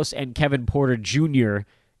 Daniel House, and Kevin Porter Jr.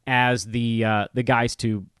 as the guys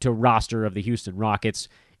to roster of the Houston Rockets.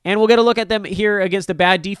 And we'll get a look at them here against the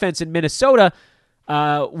bad defense in Minnesota.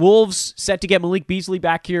 Wolves set to get Malik Beasley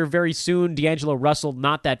back here very soon. D'Angelo Russell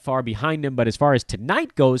not that far behind him, but as far as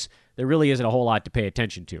tonight goes, there really isn't a whole lot to pay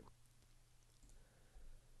attention to.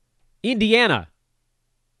 Indiana.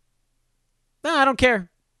 I don't care.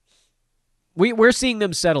 We're seeing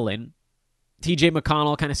them settle in. TJ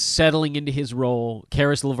McConnell kind of settling into his role.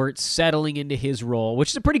 Karis LeVert settling into his role, which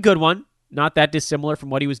is a pretty good one. Not that dissimilar from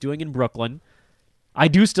what he was doing in Brooklyn. I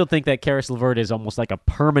do still think that Karis LeVert is almost like a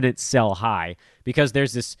permanent sell high because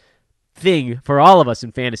there's this thing for all of us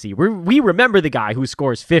in fantasy. We remember the guy who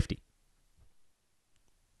scores 50.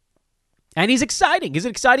 And he's exciting. He's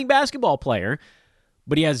an exciting basketball player,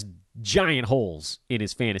 but he has giant holes in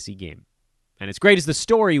his fantasy game. And as great as the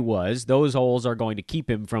story was, those holes are going to keep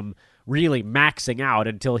him from really maxing out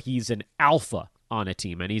until he's an alpha on a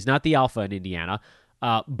team. And he's not the alpha in Indiana,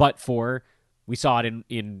 we saw it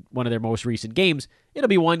in one of their most recent games. It'll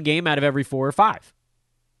be one game out of every 4 or 5.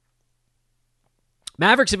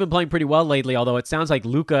 Mavericks have been playing pretty well lately, although it sounds like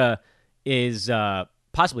Luka is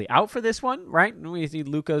possibly out for this one, right? We see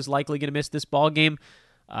Luka's likely going to miss this ball game.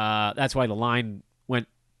 That's why the line went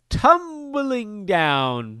tumbling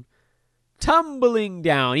down.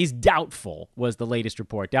 He's doubtful, was the latest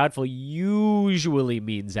report. Doubtful usually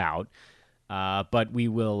means out, but we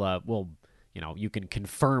will, you can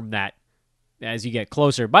confirm that as you get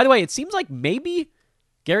closer. By the way, it seems like maybe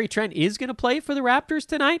Gary Trent is going to play for the Raptors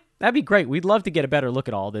tonight. That'd be great. We'd love to get a better look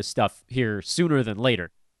at all this stuff here sooner than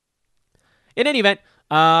later. In any event,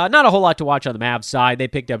 not a whole lot to watch on the Mavs side. They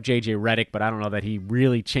picked up J.J. Redick, but I don't know that he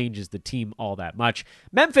really changes the team all that much.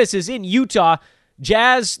 Memphis is in Utah.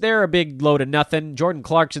 Jazz, they're a big load of nothing. Jordan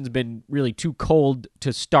Clarkson's been really too cold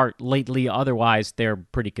to start lately. Otherwise, they're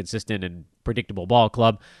pretty consistent and predictable ball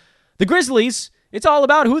club. The Grizzlies, it's all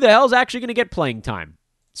about who the hell's actually going to get playing time.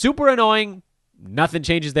 Super annoying. Nothing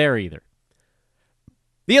changes there either.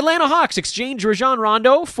 The Atlanta Hawks exchange Rajon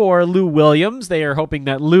Rondo for Lou Williams. They are hoping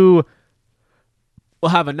that Lou will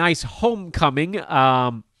have a nice homecoming.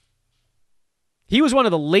 He was one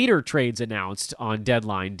of the later trades announced on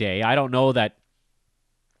deadline day. I don't know that.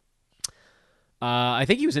 I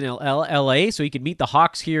think he was in L.A., so he could meet the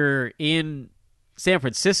Hawks here in San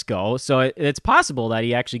Francisco, so it's possible that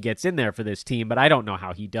he actually gets in there for this team, but I don't know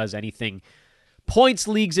how he does anything. Points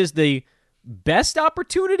leagues is the best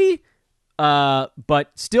opportunity,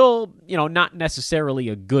 but still, not necessarily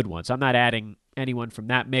a good one. So I'm not adding anyone from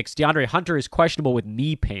that mix. DeAndre Hunter is questionable with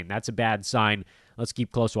knee pain. That's a bad sign. Let's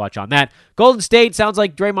keep close watch on that. Golden State, sounds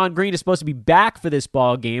like Draymond Green is supposed to be back for this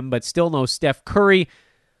ball game, but still no Steph Curry.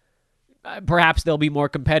 Perhaps they'll be more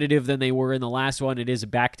competitive than they were in the last one. It is a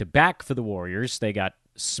back-to-back for the Warriors. They got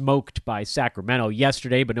smoked by Sacramento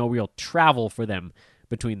yesterday, but no real travel for them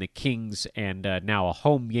between the Kings and now a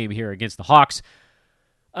home game here against the Hawks.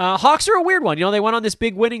 Hawks are a weird one. They went on this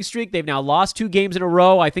big winning streak. They've now lost 2 games in a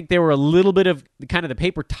row. I think they were a little bit of kind of the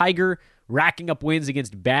paper tiger, racking up wins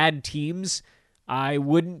against bad teams. I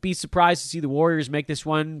wouldn't be surprised to see the Warriors make this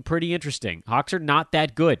one pretty interesting. Hawks are not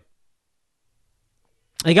that good.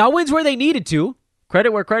 They got wins where they needed to.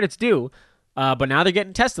 Credit where credit's due. But now they're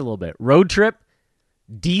getting tested a little bit. Road trip.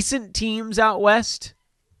 Decent teams out west.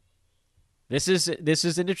 This is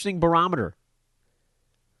an interesting barometer.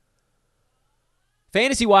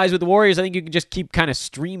 Fantasy-wise with the Warriors, I think you can just keep kind of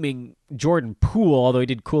streaming Jordan Poole, although he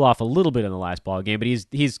did cool off a little bit in the last ball game, but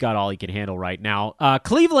he's got all he can handle right now.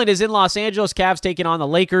 Cleveland is in Los Angeles. Cavs taking on the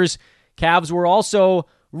Lakers. Cavs were also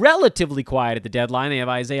relatively quiet at the deadline. They have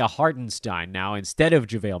Isaiah Hartenstein now instead of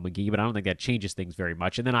JaVale McGee, but I don't think that changes things very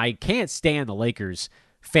much. And then I can't stand the Lakers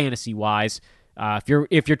fantasy-wise.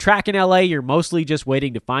 If you're tracking LA, you're mostly just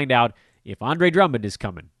waiting to find out if Andre Drummond is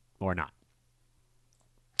coming or not.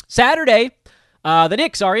 Saturday, the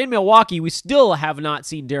Knicks are in Milwaukee. We still have not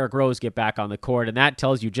seen Derrick Rose get back on the court, and that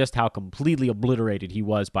tells you just how completely obliterated he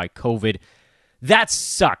was by COVID. That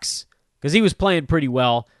sucks, because he was playing pretty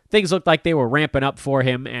well. Things looked like they were ramping up for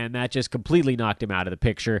him, and that just completely knocked him out of the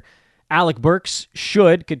picture. Alec Burks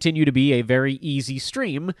should continue to be a very easy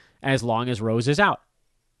stream as long as Rose is out.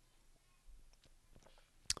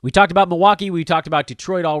 We talked about Milwaukee. We talked about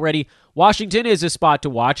Detroit already. Washington is a spot to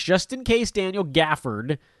watch just in case Daniel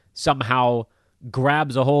Gafford somehow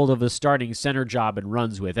grabs a hold of the starting center job and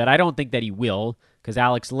runs with it. I don't think that he will, because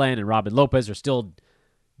Alex Len and Robin Lopez are still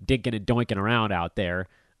dinking and doinking around out there.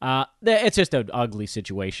 It's just an ugly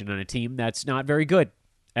situation on a team that's not very good.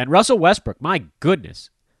 And Russell Westbrook, my goodness.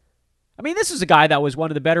 I mean, this is a guy that was one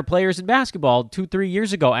of the better players in basketball 2-3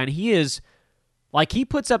 years ago, and he is, like, he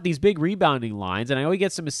puts up these big rebounding lines, and I know he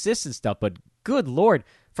gets some assists and stuff, but good Lord,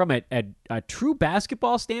 from a true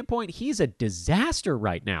basketball standpoint, he's a disaster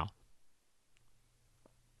right now.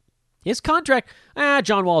 His contract,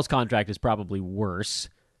 John Wall's contract is probably worse,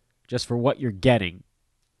 just for what you're getting.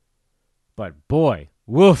 But boy,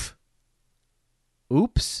 woof.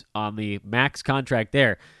 Oops on the max contract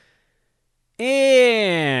there.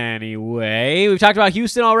 Anyway, we've talked about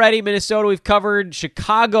Houston already. Minnesota we've covered.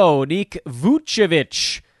 Chicago, Nik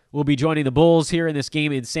Vucevic will be joining the Bulls here in this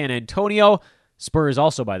game in San Antonio. Spurs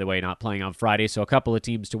also, by the way, not playing on Friday, so a couple of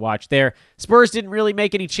teams to watch there. Spurs didn't really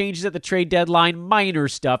make any changes at the trade deadline. Minor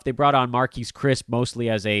stuff. They brought on Marquise Crisp mostly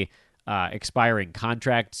as a expiring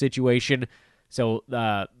contract situation. So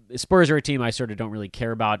Spurs are a team I sort of don't really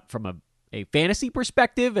care about from a fantasy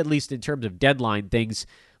perspective, at least in terms of deadline things.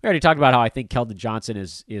 We already talked about how I think Keldon Johnson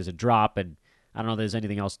is a drop, and I don't know if there's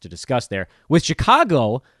anything else to discuss there. With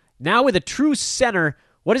Chicago, now with a true center,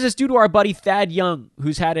 what does this do to our buddy Thad Young,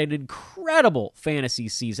 who's had an incredible fantasy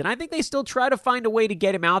season? I think they still try to find a way to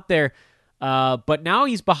get him out there, but now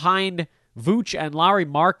he's behind Vooch and Lauri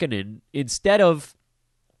Markkanen instead of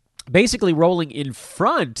basically rolling in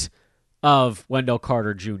front of Wendell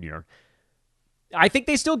Carter Jr. I think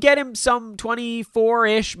they still get him some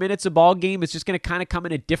 24-ish minutes a ball game. It's just going to kind of come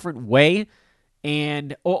in a different way,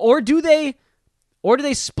 and or do they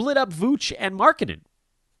split up Vooch and Markkanen?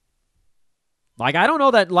 Like, I don't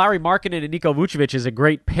know that Lauri Markkanen and Niko Vucevic is a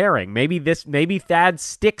great pairing. Maybe Thad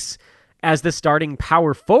sticks as the starting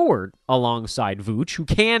power forward alongside Vooch, who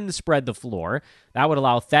can spread the floor. That would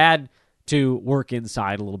allow Thad to work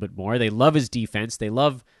inside a little bit more. They love his defense. They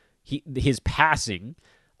love his passing.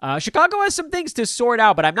 Chicago has some things to sort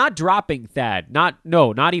out, but I'm not dropping Thad.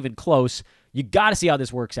 Not even close. You got to see how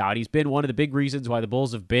this works out. He's been one of the big reasons why the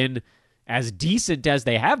Bulls have been as decent as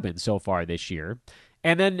they have been so far this year.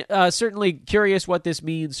 And then certainly curious what this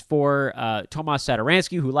means for Tomas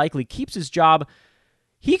Satoransky, who likely keeps his job.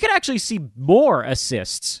 He could actually see more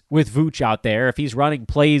assists with Vooch out there if he's running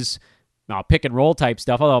plays, pick and roll type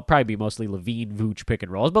stuff, although it'll probably be mostly Levine, Vooch pick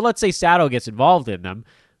and rolls. But let's say Sato gets involved in them.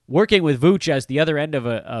 Working with Vooch as the other end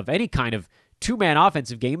of any kind of two-man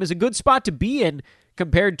offensive game is a good spot to be in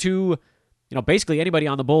compared to basically anybody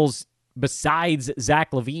on the Bulls besides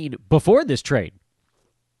Zach LaVine before this trade.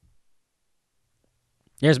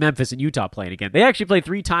 There's Memphis and Utah playing again. They actually play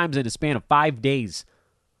 3 times in a span of 5 days.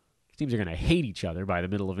 Teams are going to hate each other by the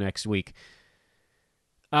middle of next week.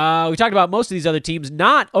 We talked about most of these other teams,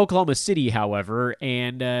 not Oklahoma City, however,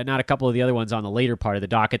 and not a couple of the other ones on the later part of the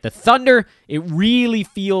docket. The Thunder, it really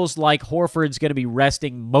feels like Horford's going to be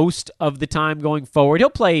resting most of the time going forward. He'll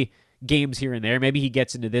play games here and there. Maybe he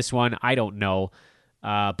gets into this one. I don't know.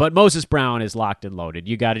 But Moses Brown is locked and loaded.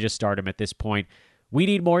 You got to just start him at this point. We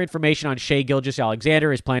need more information on Shai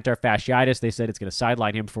Gilgeous-Alexander, his plantar fasciitis. They said it's going to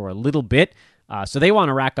sideline him for a little bit. So they want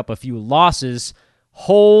to rack up a few losses.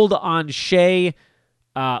 Hold on Shai.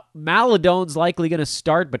 Maladone's likely going to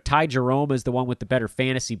start, but Ty Jerome is the one with the better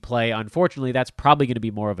fantasy play. Unfortunately, that's probably going to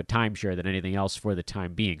be more of a timeshare than anything else for the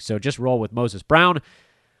time being. So just roll with Moses Brown.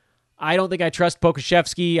 I don't think I trust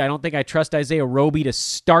Pokusevski. I don't think I trust Isaiah Roby to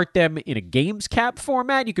start them in a games cap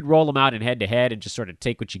format. You could roll them out in head-to-head and just sort of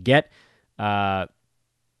take what you get. But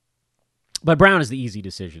Brown is the easy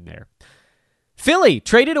decision there. Philly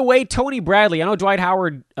traded away Tony Bradley. I know Dwight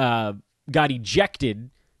Howard got ejected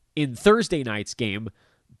in Thursday night's game.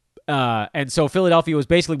 And so Philadelphia was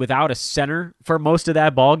basically without a center for most of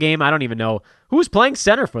that ball game. I don't even know who was playing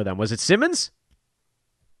center for them. Was it Simmons?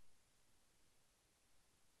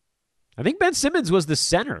 I think Ben Simmons was the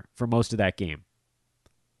center for most of that game.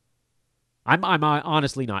 I'm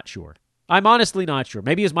honestly not sure.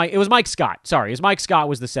 Maybe it was Mike Scott. Sorry, it was Mike Scott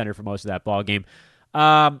was the center for most of that ball game.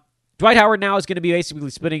 Dwight Howard now is going to be basically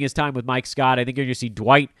splitting his time with Mike Scott. I think you're going to see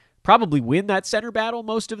Dwight probably win that center battle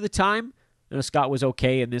most of the time. I know Scott was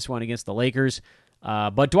okay in this one against the Lakers.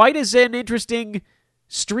 But Dwight is an interesting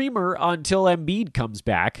streamer until Embiid comes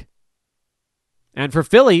back. And for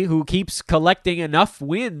Philly, who keeps collecting enough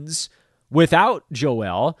wins without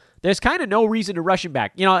Joel, there's kind of no reason to rush him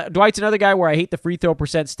back. You know, Dwight's another guy where I hate the free throw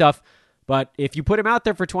percent stuff, but if you put him out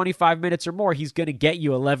there for 25 minutes or more, he's going to get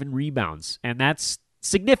you 11 rebounds, and that's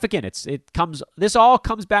significant. This all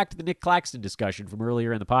comes back to the Nick Claxton discussion from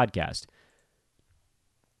earlier in the podcast.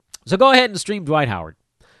 So go ahead and stream Dwight Howard.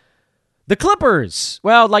 The Clippers.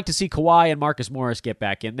 Well, I'd like to see Kawhi and Marcus Morris get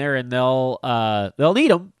back in there, and they'll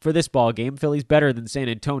need them for this ball game. Philly's better than San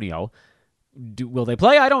Antonio. Will they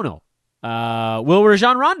play? I don't know. Will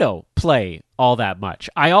Rajon Rondo play all that much?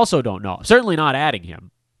 I also don't know. Certainly not adding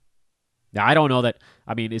him. Now, I don't know that.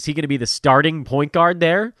 I mean, is he going to be the starting point guard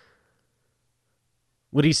there?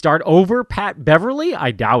 Would he start over Pat Beverly?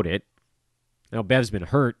 I doubt it. Now, Bev's been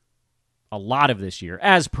hurt a lot of this year,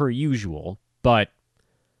 as per usual. But,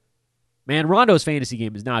 man, Rondo's fantasy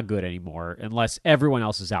game is not good anymore unless everyone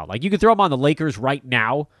else is out. Like, you could throw him on the Lakers right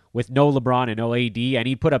now with no LeBron and no AD, and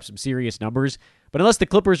he'd put up some serious numbers. But unless the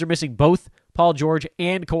Clippers are missing both Paul George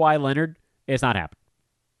and Kawhi Leonard, it's not happening.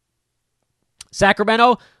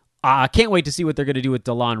 Sacramento, I can't wait to see what they're going to do with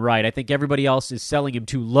DeLon Wright. I think everybody else is selling him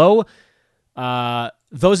too low.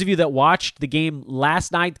 Those of you that watched the game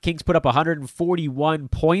last night, the Kings put up 141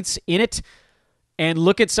 points in it. And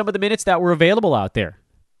look at some of the minutes that were available out there.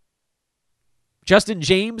 Justin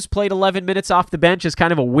James played 11 minutes off the bench as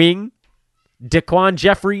kind of a wing. Daquan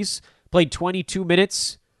Jeffries played 22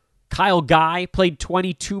 minutes. Kyle Guy played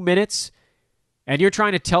 22 minutes. And you're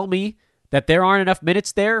trying to tell me that there aren't enough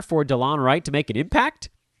minutes there for DeLon Wright to make an impact?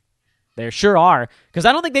 There sure are, because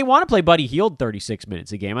I don't think they want to play Buddy Hield 36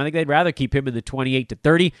 minutes a game. I think they'd rather keep him in the 28 to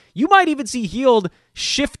 30. You might even see Hield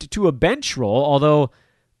shift to a bench role, although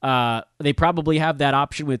they probably have that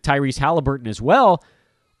option with Tyrese Halliburton as well.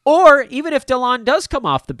 Or even if DeLon does come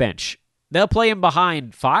off the bench, they'll play him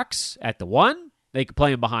behind Fox at the 1. They could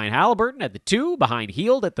play him behind Halliburton at the 2, behind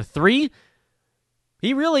Hield at the 3.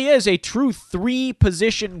 He really is a true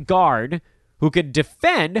 3-position guard who can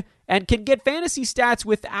defend and can get fantasy stats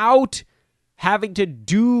without having to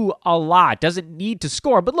do a lot. Doesn't need to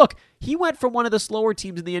score. But look, he went from one of the slower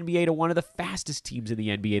teams in the NBA to one of the fastest teams in the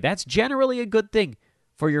NBA. That's generally a good thing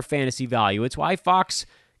for your fantasy value. It's why Fox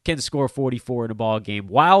can score 44 in a ball game,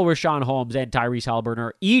 while Rashawn Holmes and Tyrese Halliburton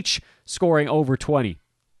are each scoring over 20.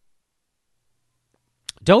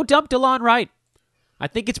 Don't dump DeLon Wright. I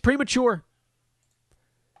think it's premature.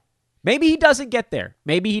 Maybe he doesn't get there.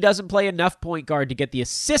 Maybe he doesn't play enough point guard to get the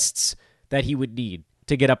assists that he would need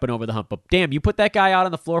to get up and over the hump. But damn, you put that guy out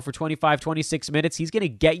on the floor for 25, 26 minutes, he's going to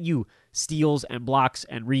get you steals and blocks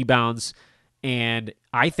and rebounds, and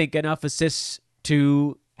I think enough assists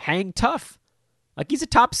to hang tough. Like, he's a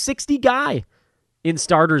top 60 guy in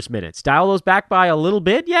starters minutes. Dial those back by a little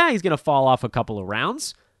bit, yeah, he's going to fall off a couple of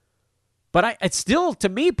rounds. But it still, to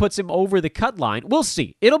me, puts him over the cut line. We'll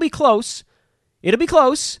see. It'll be close.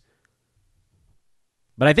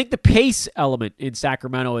 But I think the pace element in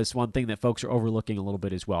Sacramento is one thing that folks are overlooking a little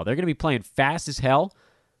bit as well. They're going to be playing fast as hell,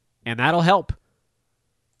 and that'll help.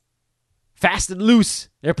 Fast and loose.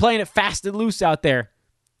 They're playing it fast and loose out there.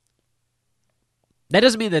 That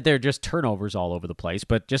doesn't mean that they're just turnovers all over the place,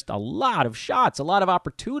 but just a lot of shots, a lot of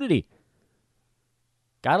opportunity.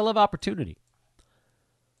 Gotta love opportunity.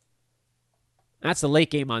 That's the late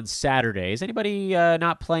game on Saturday. Is anybody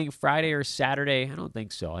not playing Friday or Saturday? I don't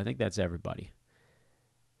think so. I think that's everybody.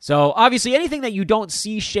 So, obviously, anything that you don't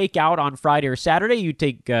see shake out on Friday or Saturday, you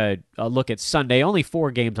take a look at Sunday. Only 4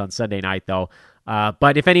 games on Sunday night, though.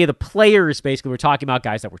 But if any of the players, basically, we're talking about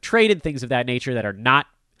guys that were traded, things of that nature that are not,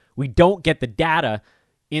 we don't get the data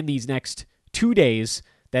in these next 2 days,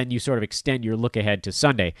 then you sort of extend your look ahead to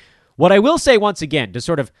Sunday. What I will say once again, to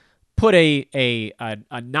sort of put a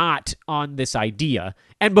knot on this idea,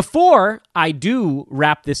 and before I do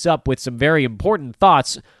wrap this up with some very important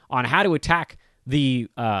thoughts on how to attack the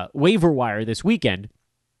waiver wire this weekend,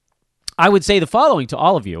 I would say the following to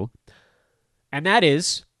all of you, and that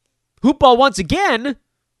is, Hoopball once again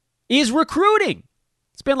is recruiting.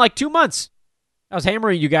 It's been like 2 months. I was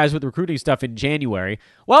hammering you guys with recruiting stuff in January.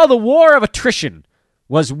 Well, the war of attrition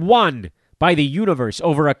was won by the universe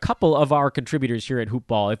over a couple of our contributors here at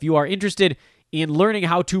Hoopball. If you are interested in learning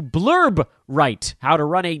how to blurb right, how to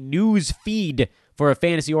run a news feed for a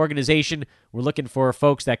fantasy organization, we're looking for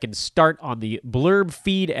folks that can start on the blurb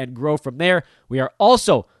feed and grow from there. We are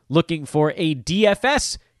also looking for a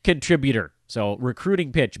DFS contributor. So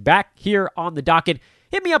recruiting pitch back here on the docket.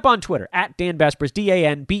 Hit me up on Twitter at Dan Besbris,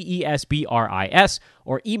 DanBesbris,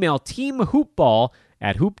 or email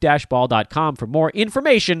teamhoopball@hoop-ball.com for more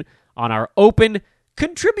information on our open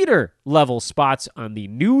contributor level spots on the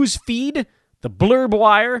news feed, the blurb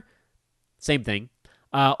wire, same thing,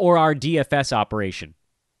 or our DFS operation.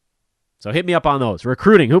 So hit me up on those.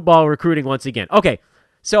 Recruiting, Hoopball recruiting once again. Okay,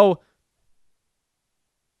 so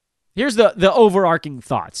here's the overarching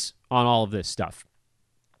thoughts on all of this stuff.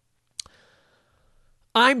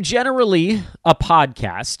 I'm generally a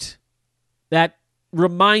podcast that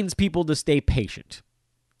reminds people to stay patient.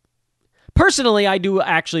 Personally, I do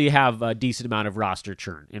actually have a decent amount of roster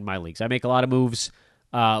churn in my leagues. I make a lot of moves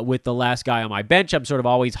with the last guy on my bench. I'm sort of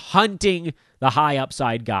always hunting the high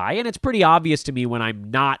upside guy, and it's pretty obvious to me when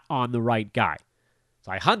I'm not on the right guy.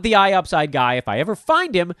 So I hunt the high upside guy. If I ever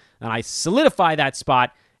find him, then I solidify that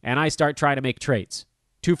spot, and I start trying to make trades.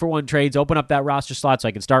 2-for-1 trades, open up that roster slot so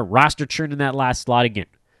I can start roster churning that last slot again.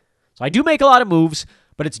 So I do make a lot of moves,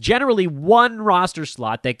 but it's generally one roster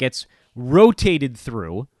slot that gets rotated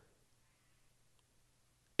through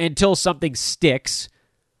until something sticks.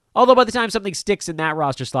 Although by the time something sticks in that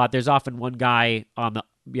roster slot, there's often one guy on the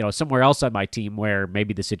somewhere else on my team where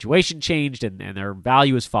maybe the situation changed and their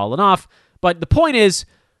value has fallen off. But the point is,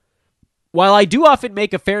 while I do often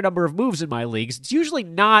make a fair number of moves in my leagues, it's usually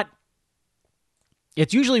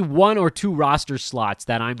one or two roster slots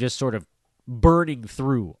that I'm just sort of burning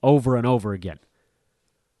through over and over again.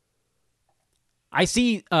 I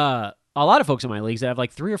see a lot of folks in my leagues that have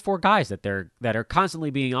like 3 or 4 guys that are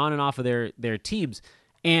constantly being on and off of their teams,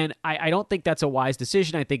 and I don't think that's a wise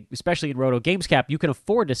decision. I think, especially in Roto Gamescap, you can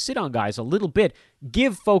afford to sit on guys a little bit,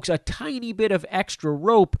 give folks a tiny bit of extra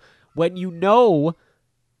rope when you know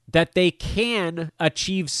that they can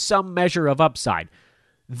achieve some measure of upside.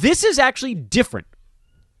 This is actually different.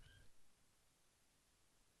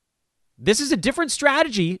 This is a different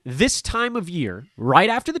strategy this time of year,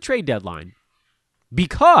 right after the trade deadline,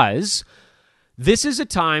 because this is a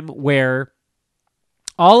time where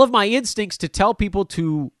all of my instincts to tell people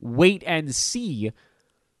to wait and see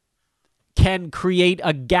can create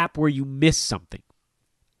a gap where you miss something.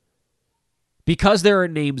 Because there are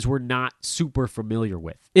names we're not super familiar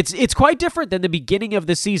with. It's quite different than the beginning of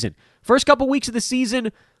the season. First couple weeks of the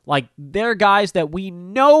season, like, they're guys that we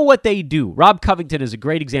know what they do. Rob Covington is a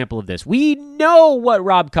great example of this. We know what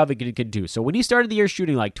Rob Covington can do. So when he started the year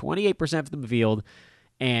shooting like 28% from the field,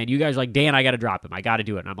 and you guys are like, Dan, I got to drop him. I got to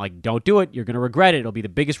do it. And I'm like, don't do it. You're going to regret it. It'll be the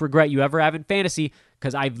biggest regret you ever have in fantasy,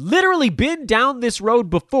 because I've literally been down this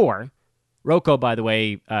road before. Rocco, by the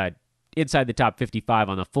way, inside the top 55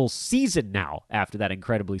 on the full season now after that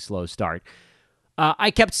incredibly slow start.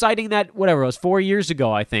 I kept citing that, it was 4 years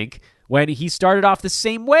ago, I think, when he started off the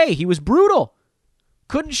same way. He was brutal.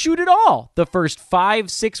 Couldn't shoot at all the first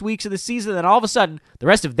 5-6 weeks of the season. Then all of a sudden, the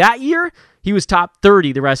rest of that year, he was top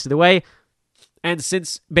 30 the rest of the way. And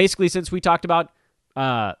since we talked about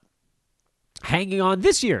hanging on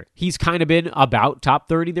this year, he's kind of been about top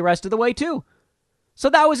 30 the rest of the way too. So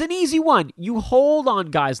that was an easy one. You hold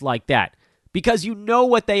on guys like that because you know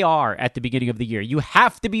what they are at the beginning of the year. You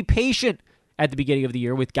have to be patient at the beginning of the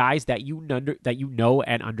year with guys that you know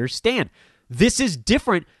and understand. This is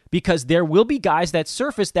different because there will be guys that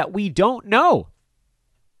surface that we don't know.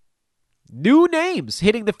 New names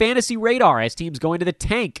hitting the fantasy radar as teams go into the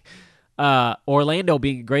tank. Orlando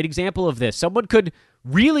being a great example of this. Someone could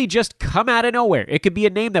really just come out of nowhere. It could be a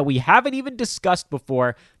name that we haven't even discussed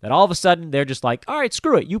before, that all of a sudden they're just like, all right,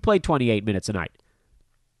 screw it. You play 28 minutes a night.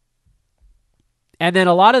 And then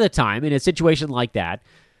a lot of the time, in a situation like that,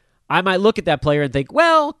 I might look at that player and think,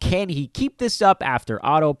 well, can he keep this up after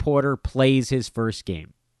Otto Porter plays his first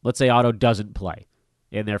game? Let's say Otto doesn't play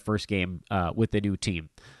in their first game with the new team.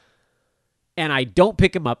 And I don't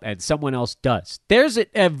pick him up and someone else does. There's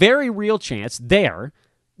a very real chance there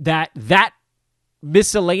that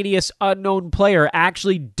miscellaneous unknown player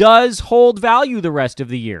actually does hold value the rest of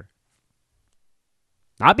the year.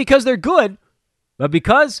 Not because they're good, but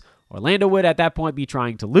because Orlando would at that point be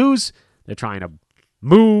trying to lose. They're trying to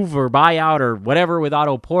move or buy out or whatever with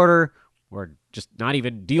Otto Porter, or just not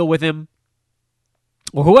even deal with him,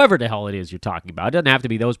 or whoever the hell it is you're talking about. It doesn't have to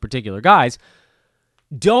be those particular guys.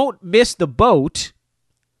 Don't miss the boat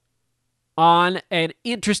on an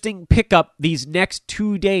interesting pickup these next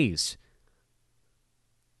 2 days.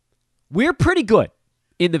 We're pretty good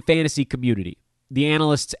in the fantasy community, the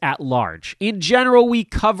analysts at large. In general, we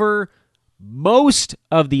cover most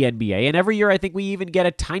of the NBA, and every year I think we even get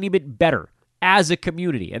a tiny bit better as a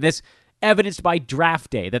community. And this evidenced by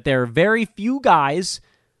draft day, that there are very few guys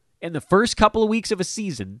in the first couple of weeks of a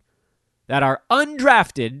season that are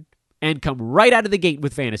undrafted and come right out of the gate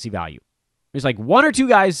with fantasy value. There's like 1 or 2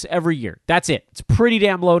 guys every year. That's it. It's a pretty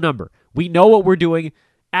damn low number. We know what we're doing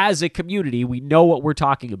as a community. We know what we're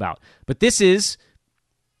talking about. But this is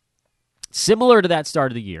similar to that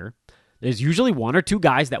start of the year. There's usually 1 or 2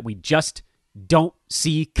 guys that we just don't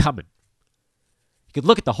see coming. You could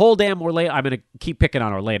look at the whole damn Orlando. I'm going to keep picking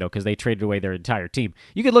on Orlando because they traded away their entire team.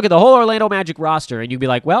 You could look at the whole Orlando Magic roster and you'd be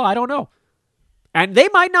like, well, I don't know. And they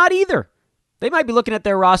might not either. They might be looking at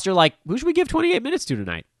their roster like, who should we give 28 minutes to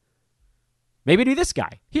tonight? Maybe do this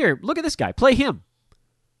guy. Here, look at this guy. Play him.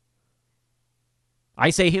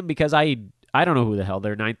 I say him because I don't know who the hell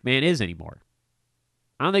their 9th man is anymore.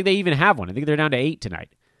 I don't think they even have one. I think they're down to 8 tonight.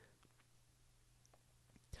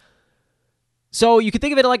 So you could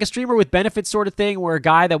think of it like a streamer with benefits sort of thing, where a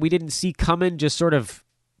guy that we didn't see coming just sort of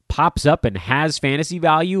pops up and has fantasy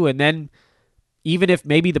value, and then even if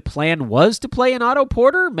maybe the plan was to play an Otto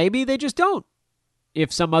Porter, maybe they just don't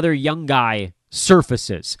if some other young guy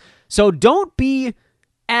surfaces. So don't be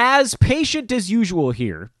as patient as usual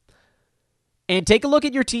here, and take a look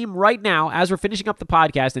at your team right now as we're finishing up the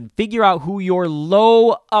podcast and figure out who your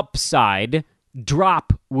low upside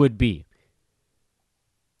drop would be.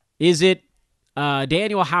 Is it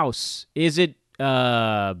Daniel House? Is it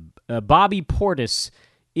Bobby Portis?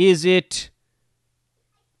 Is it...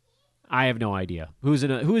 I have no idea. Is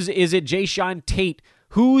it Jayshawn Tate?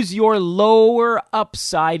 Who's your lower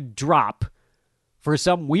upside drop for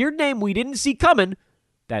some weird name we didn't see coming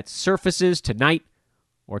that surfaces tonight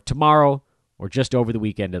or tomorrow or just over the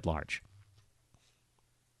weekend at large?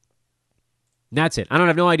 And that's it. I don't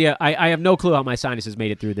have no idea. I have no clue how my sinuses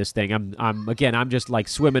made it through this thing. I'm just like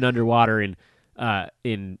swimming underwater in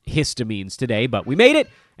histamines today, but we made it,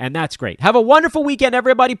 and that's great. Have a wonderful weekend,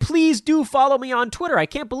 everybody. Please do follow me on Twitter. I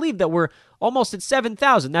can't believe that we're almost at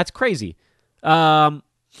 7,000. That's crazy. Mind-boggling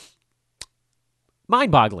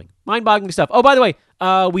stuff. Oh, by the way,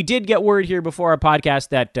 we did get word here before our podcast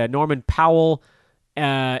that Norman Powell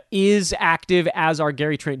is active, as are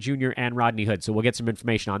Gary Trent Jr. and Rodney Hood, so we'll get some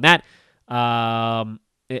information on that.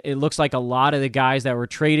 It looks like a lot of the guys that were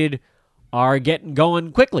traded are getting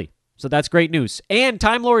going quickly. So that's great news. And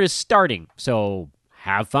Time Lord is starting, so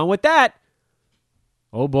have fun with that.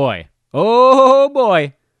 Oh, boy. Oh,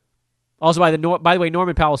 boy. Also, by the way,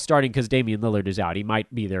 Norman Powell's starting because Damian Lillard is out. He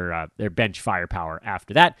might be their bench firepower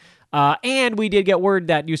after that. And we did get word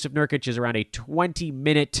that Yusuf Nurkic is around a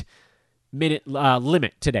 20-minute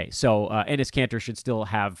limit today. So Enes Kanter should still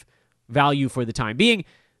have value for the time being.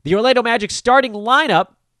 The Orlando Magic starting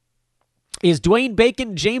lineup is Dwayne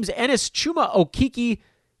Bacon, James Ennis, Chuma Okeke,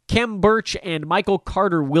 Kem Birch, and Michael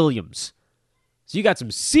Carter-Williams. So you got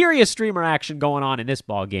some serious streamer action going on in this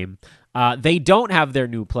ball game. They don't have their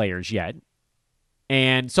new players yet.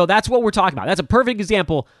 And so that's what we're talking about. That's a perfect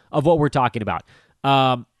example of what we're talking about.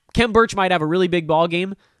 Kem Birch might have a really big ball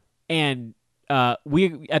game, and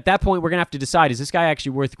we at that point we're going to have to decide, is this guy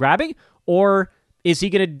actually worth grabbing, or is he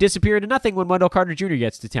going to disappear into nothing when Wendell Carter Jr.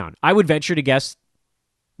 gets to town? I would venture to guess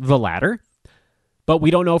the latter, but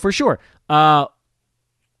we don't know for sure. Chuma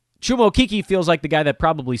Okeke feels like the guy that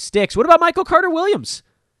probably sticks. What about Michael Carter-Williams?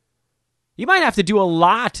 You might have to do a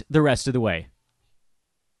lot the rest of the way.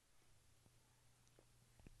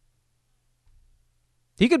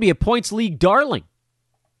 He could be a points league darling.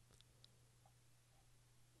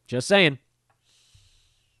 Just saying.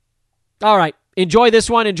 All right. Enjoy this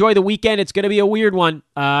one. Enjoy the weekend. It's going to be a weird one.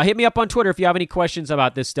 Hit me up on Twitter if you have any questions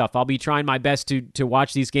about this stuff. I'll be trying my best to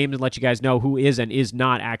watch these games and let you guys know who is and is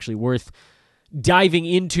not actually worth diving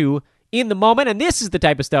into in the moment. And this is the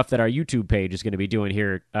type of stuff that our YouTube page is going to be doing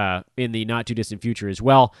here in the not-too-distant future as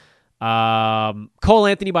well. Cole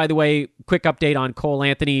Anthony, by the way, quick update on Cole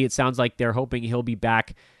Anthony. It sounds like they're hoping he'll be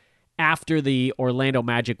back after the Orlando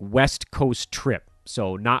Magic West Coast trip.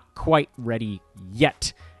 So not quite ready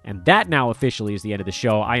yet. And that now officially is the end of the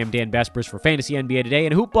show. I am Dan Bespers for Fantasy NBA Today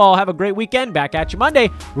and Hoopball. Have a great weekend. Back at you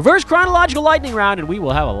Monday. Reverse chronological lightning round, and we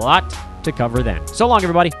will have a lot to cover then. So long,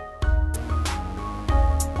 everybody.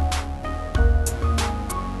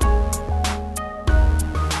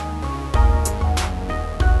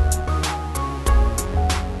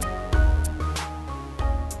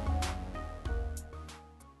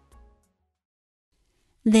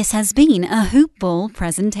 This has been a Hoopball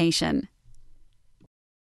presentation.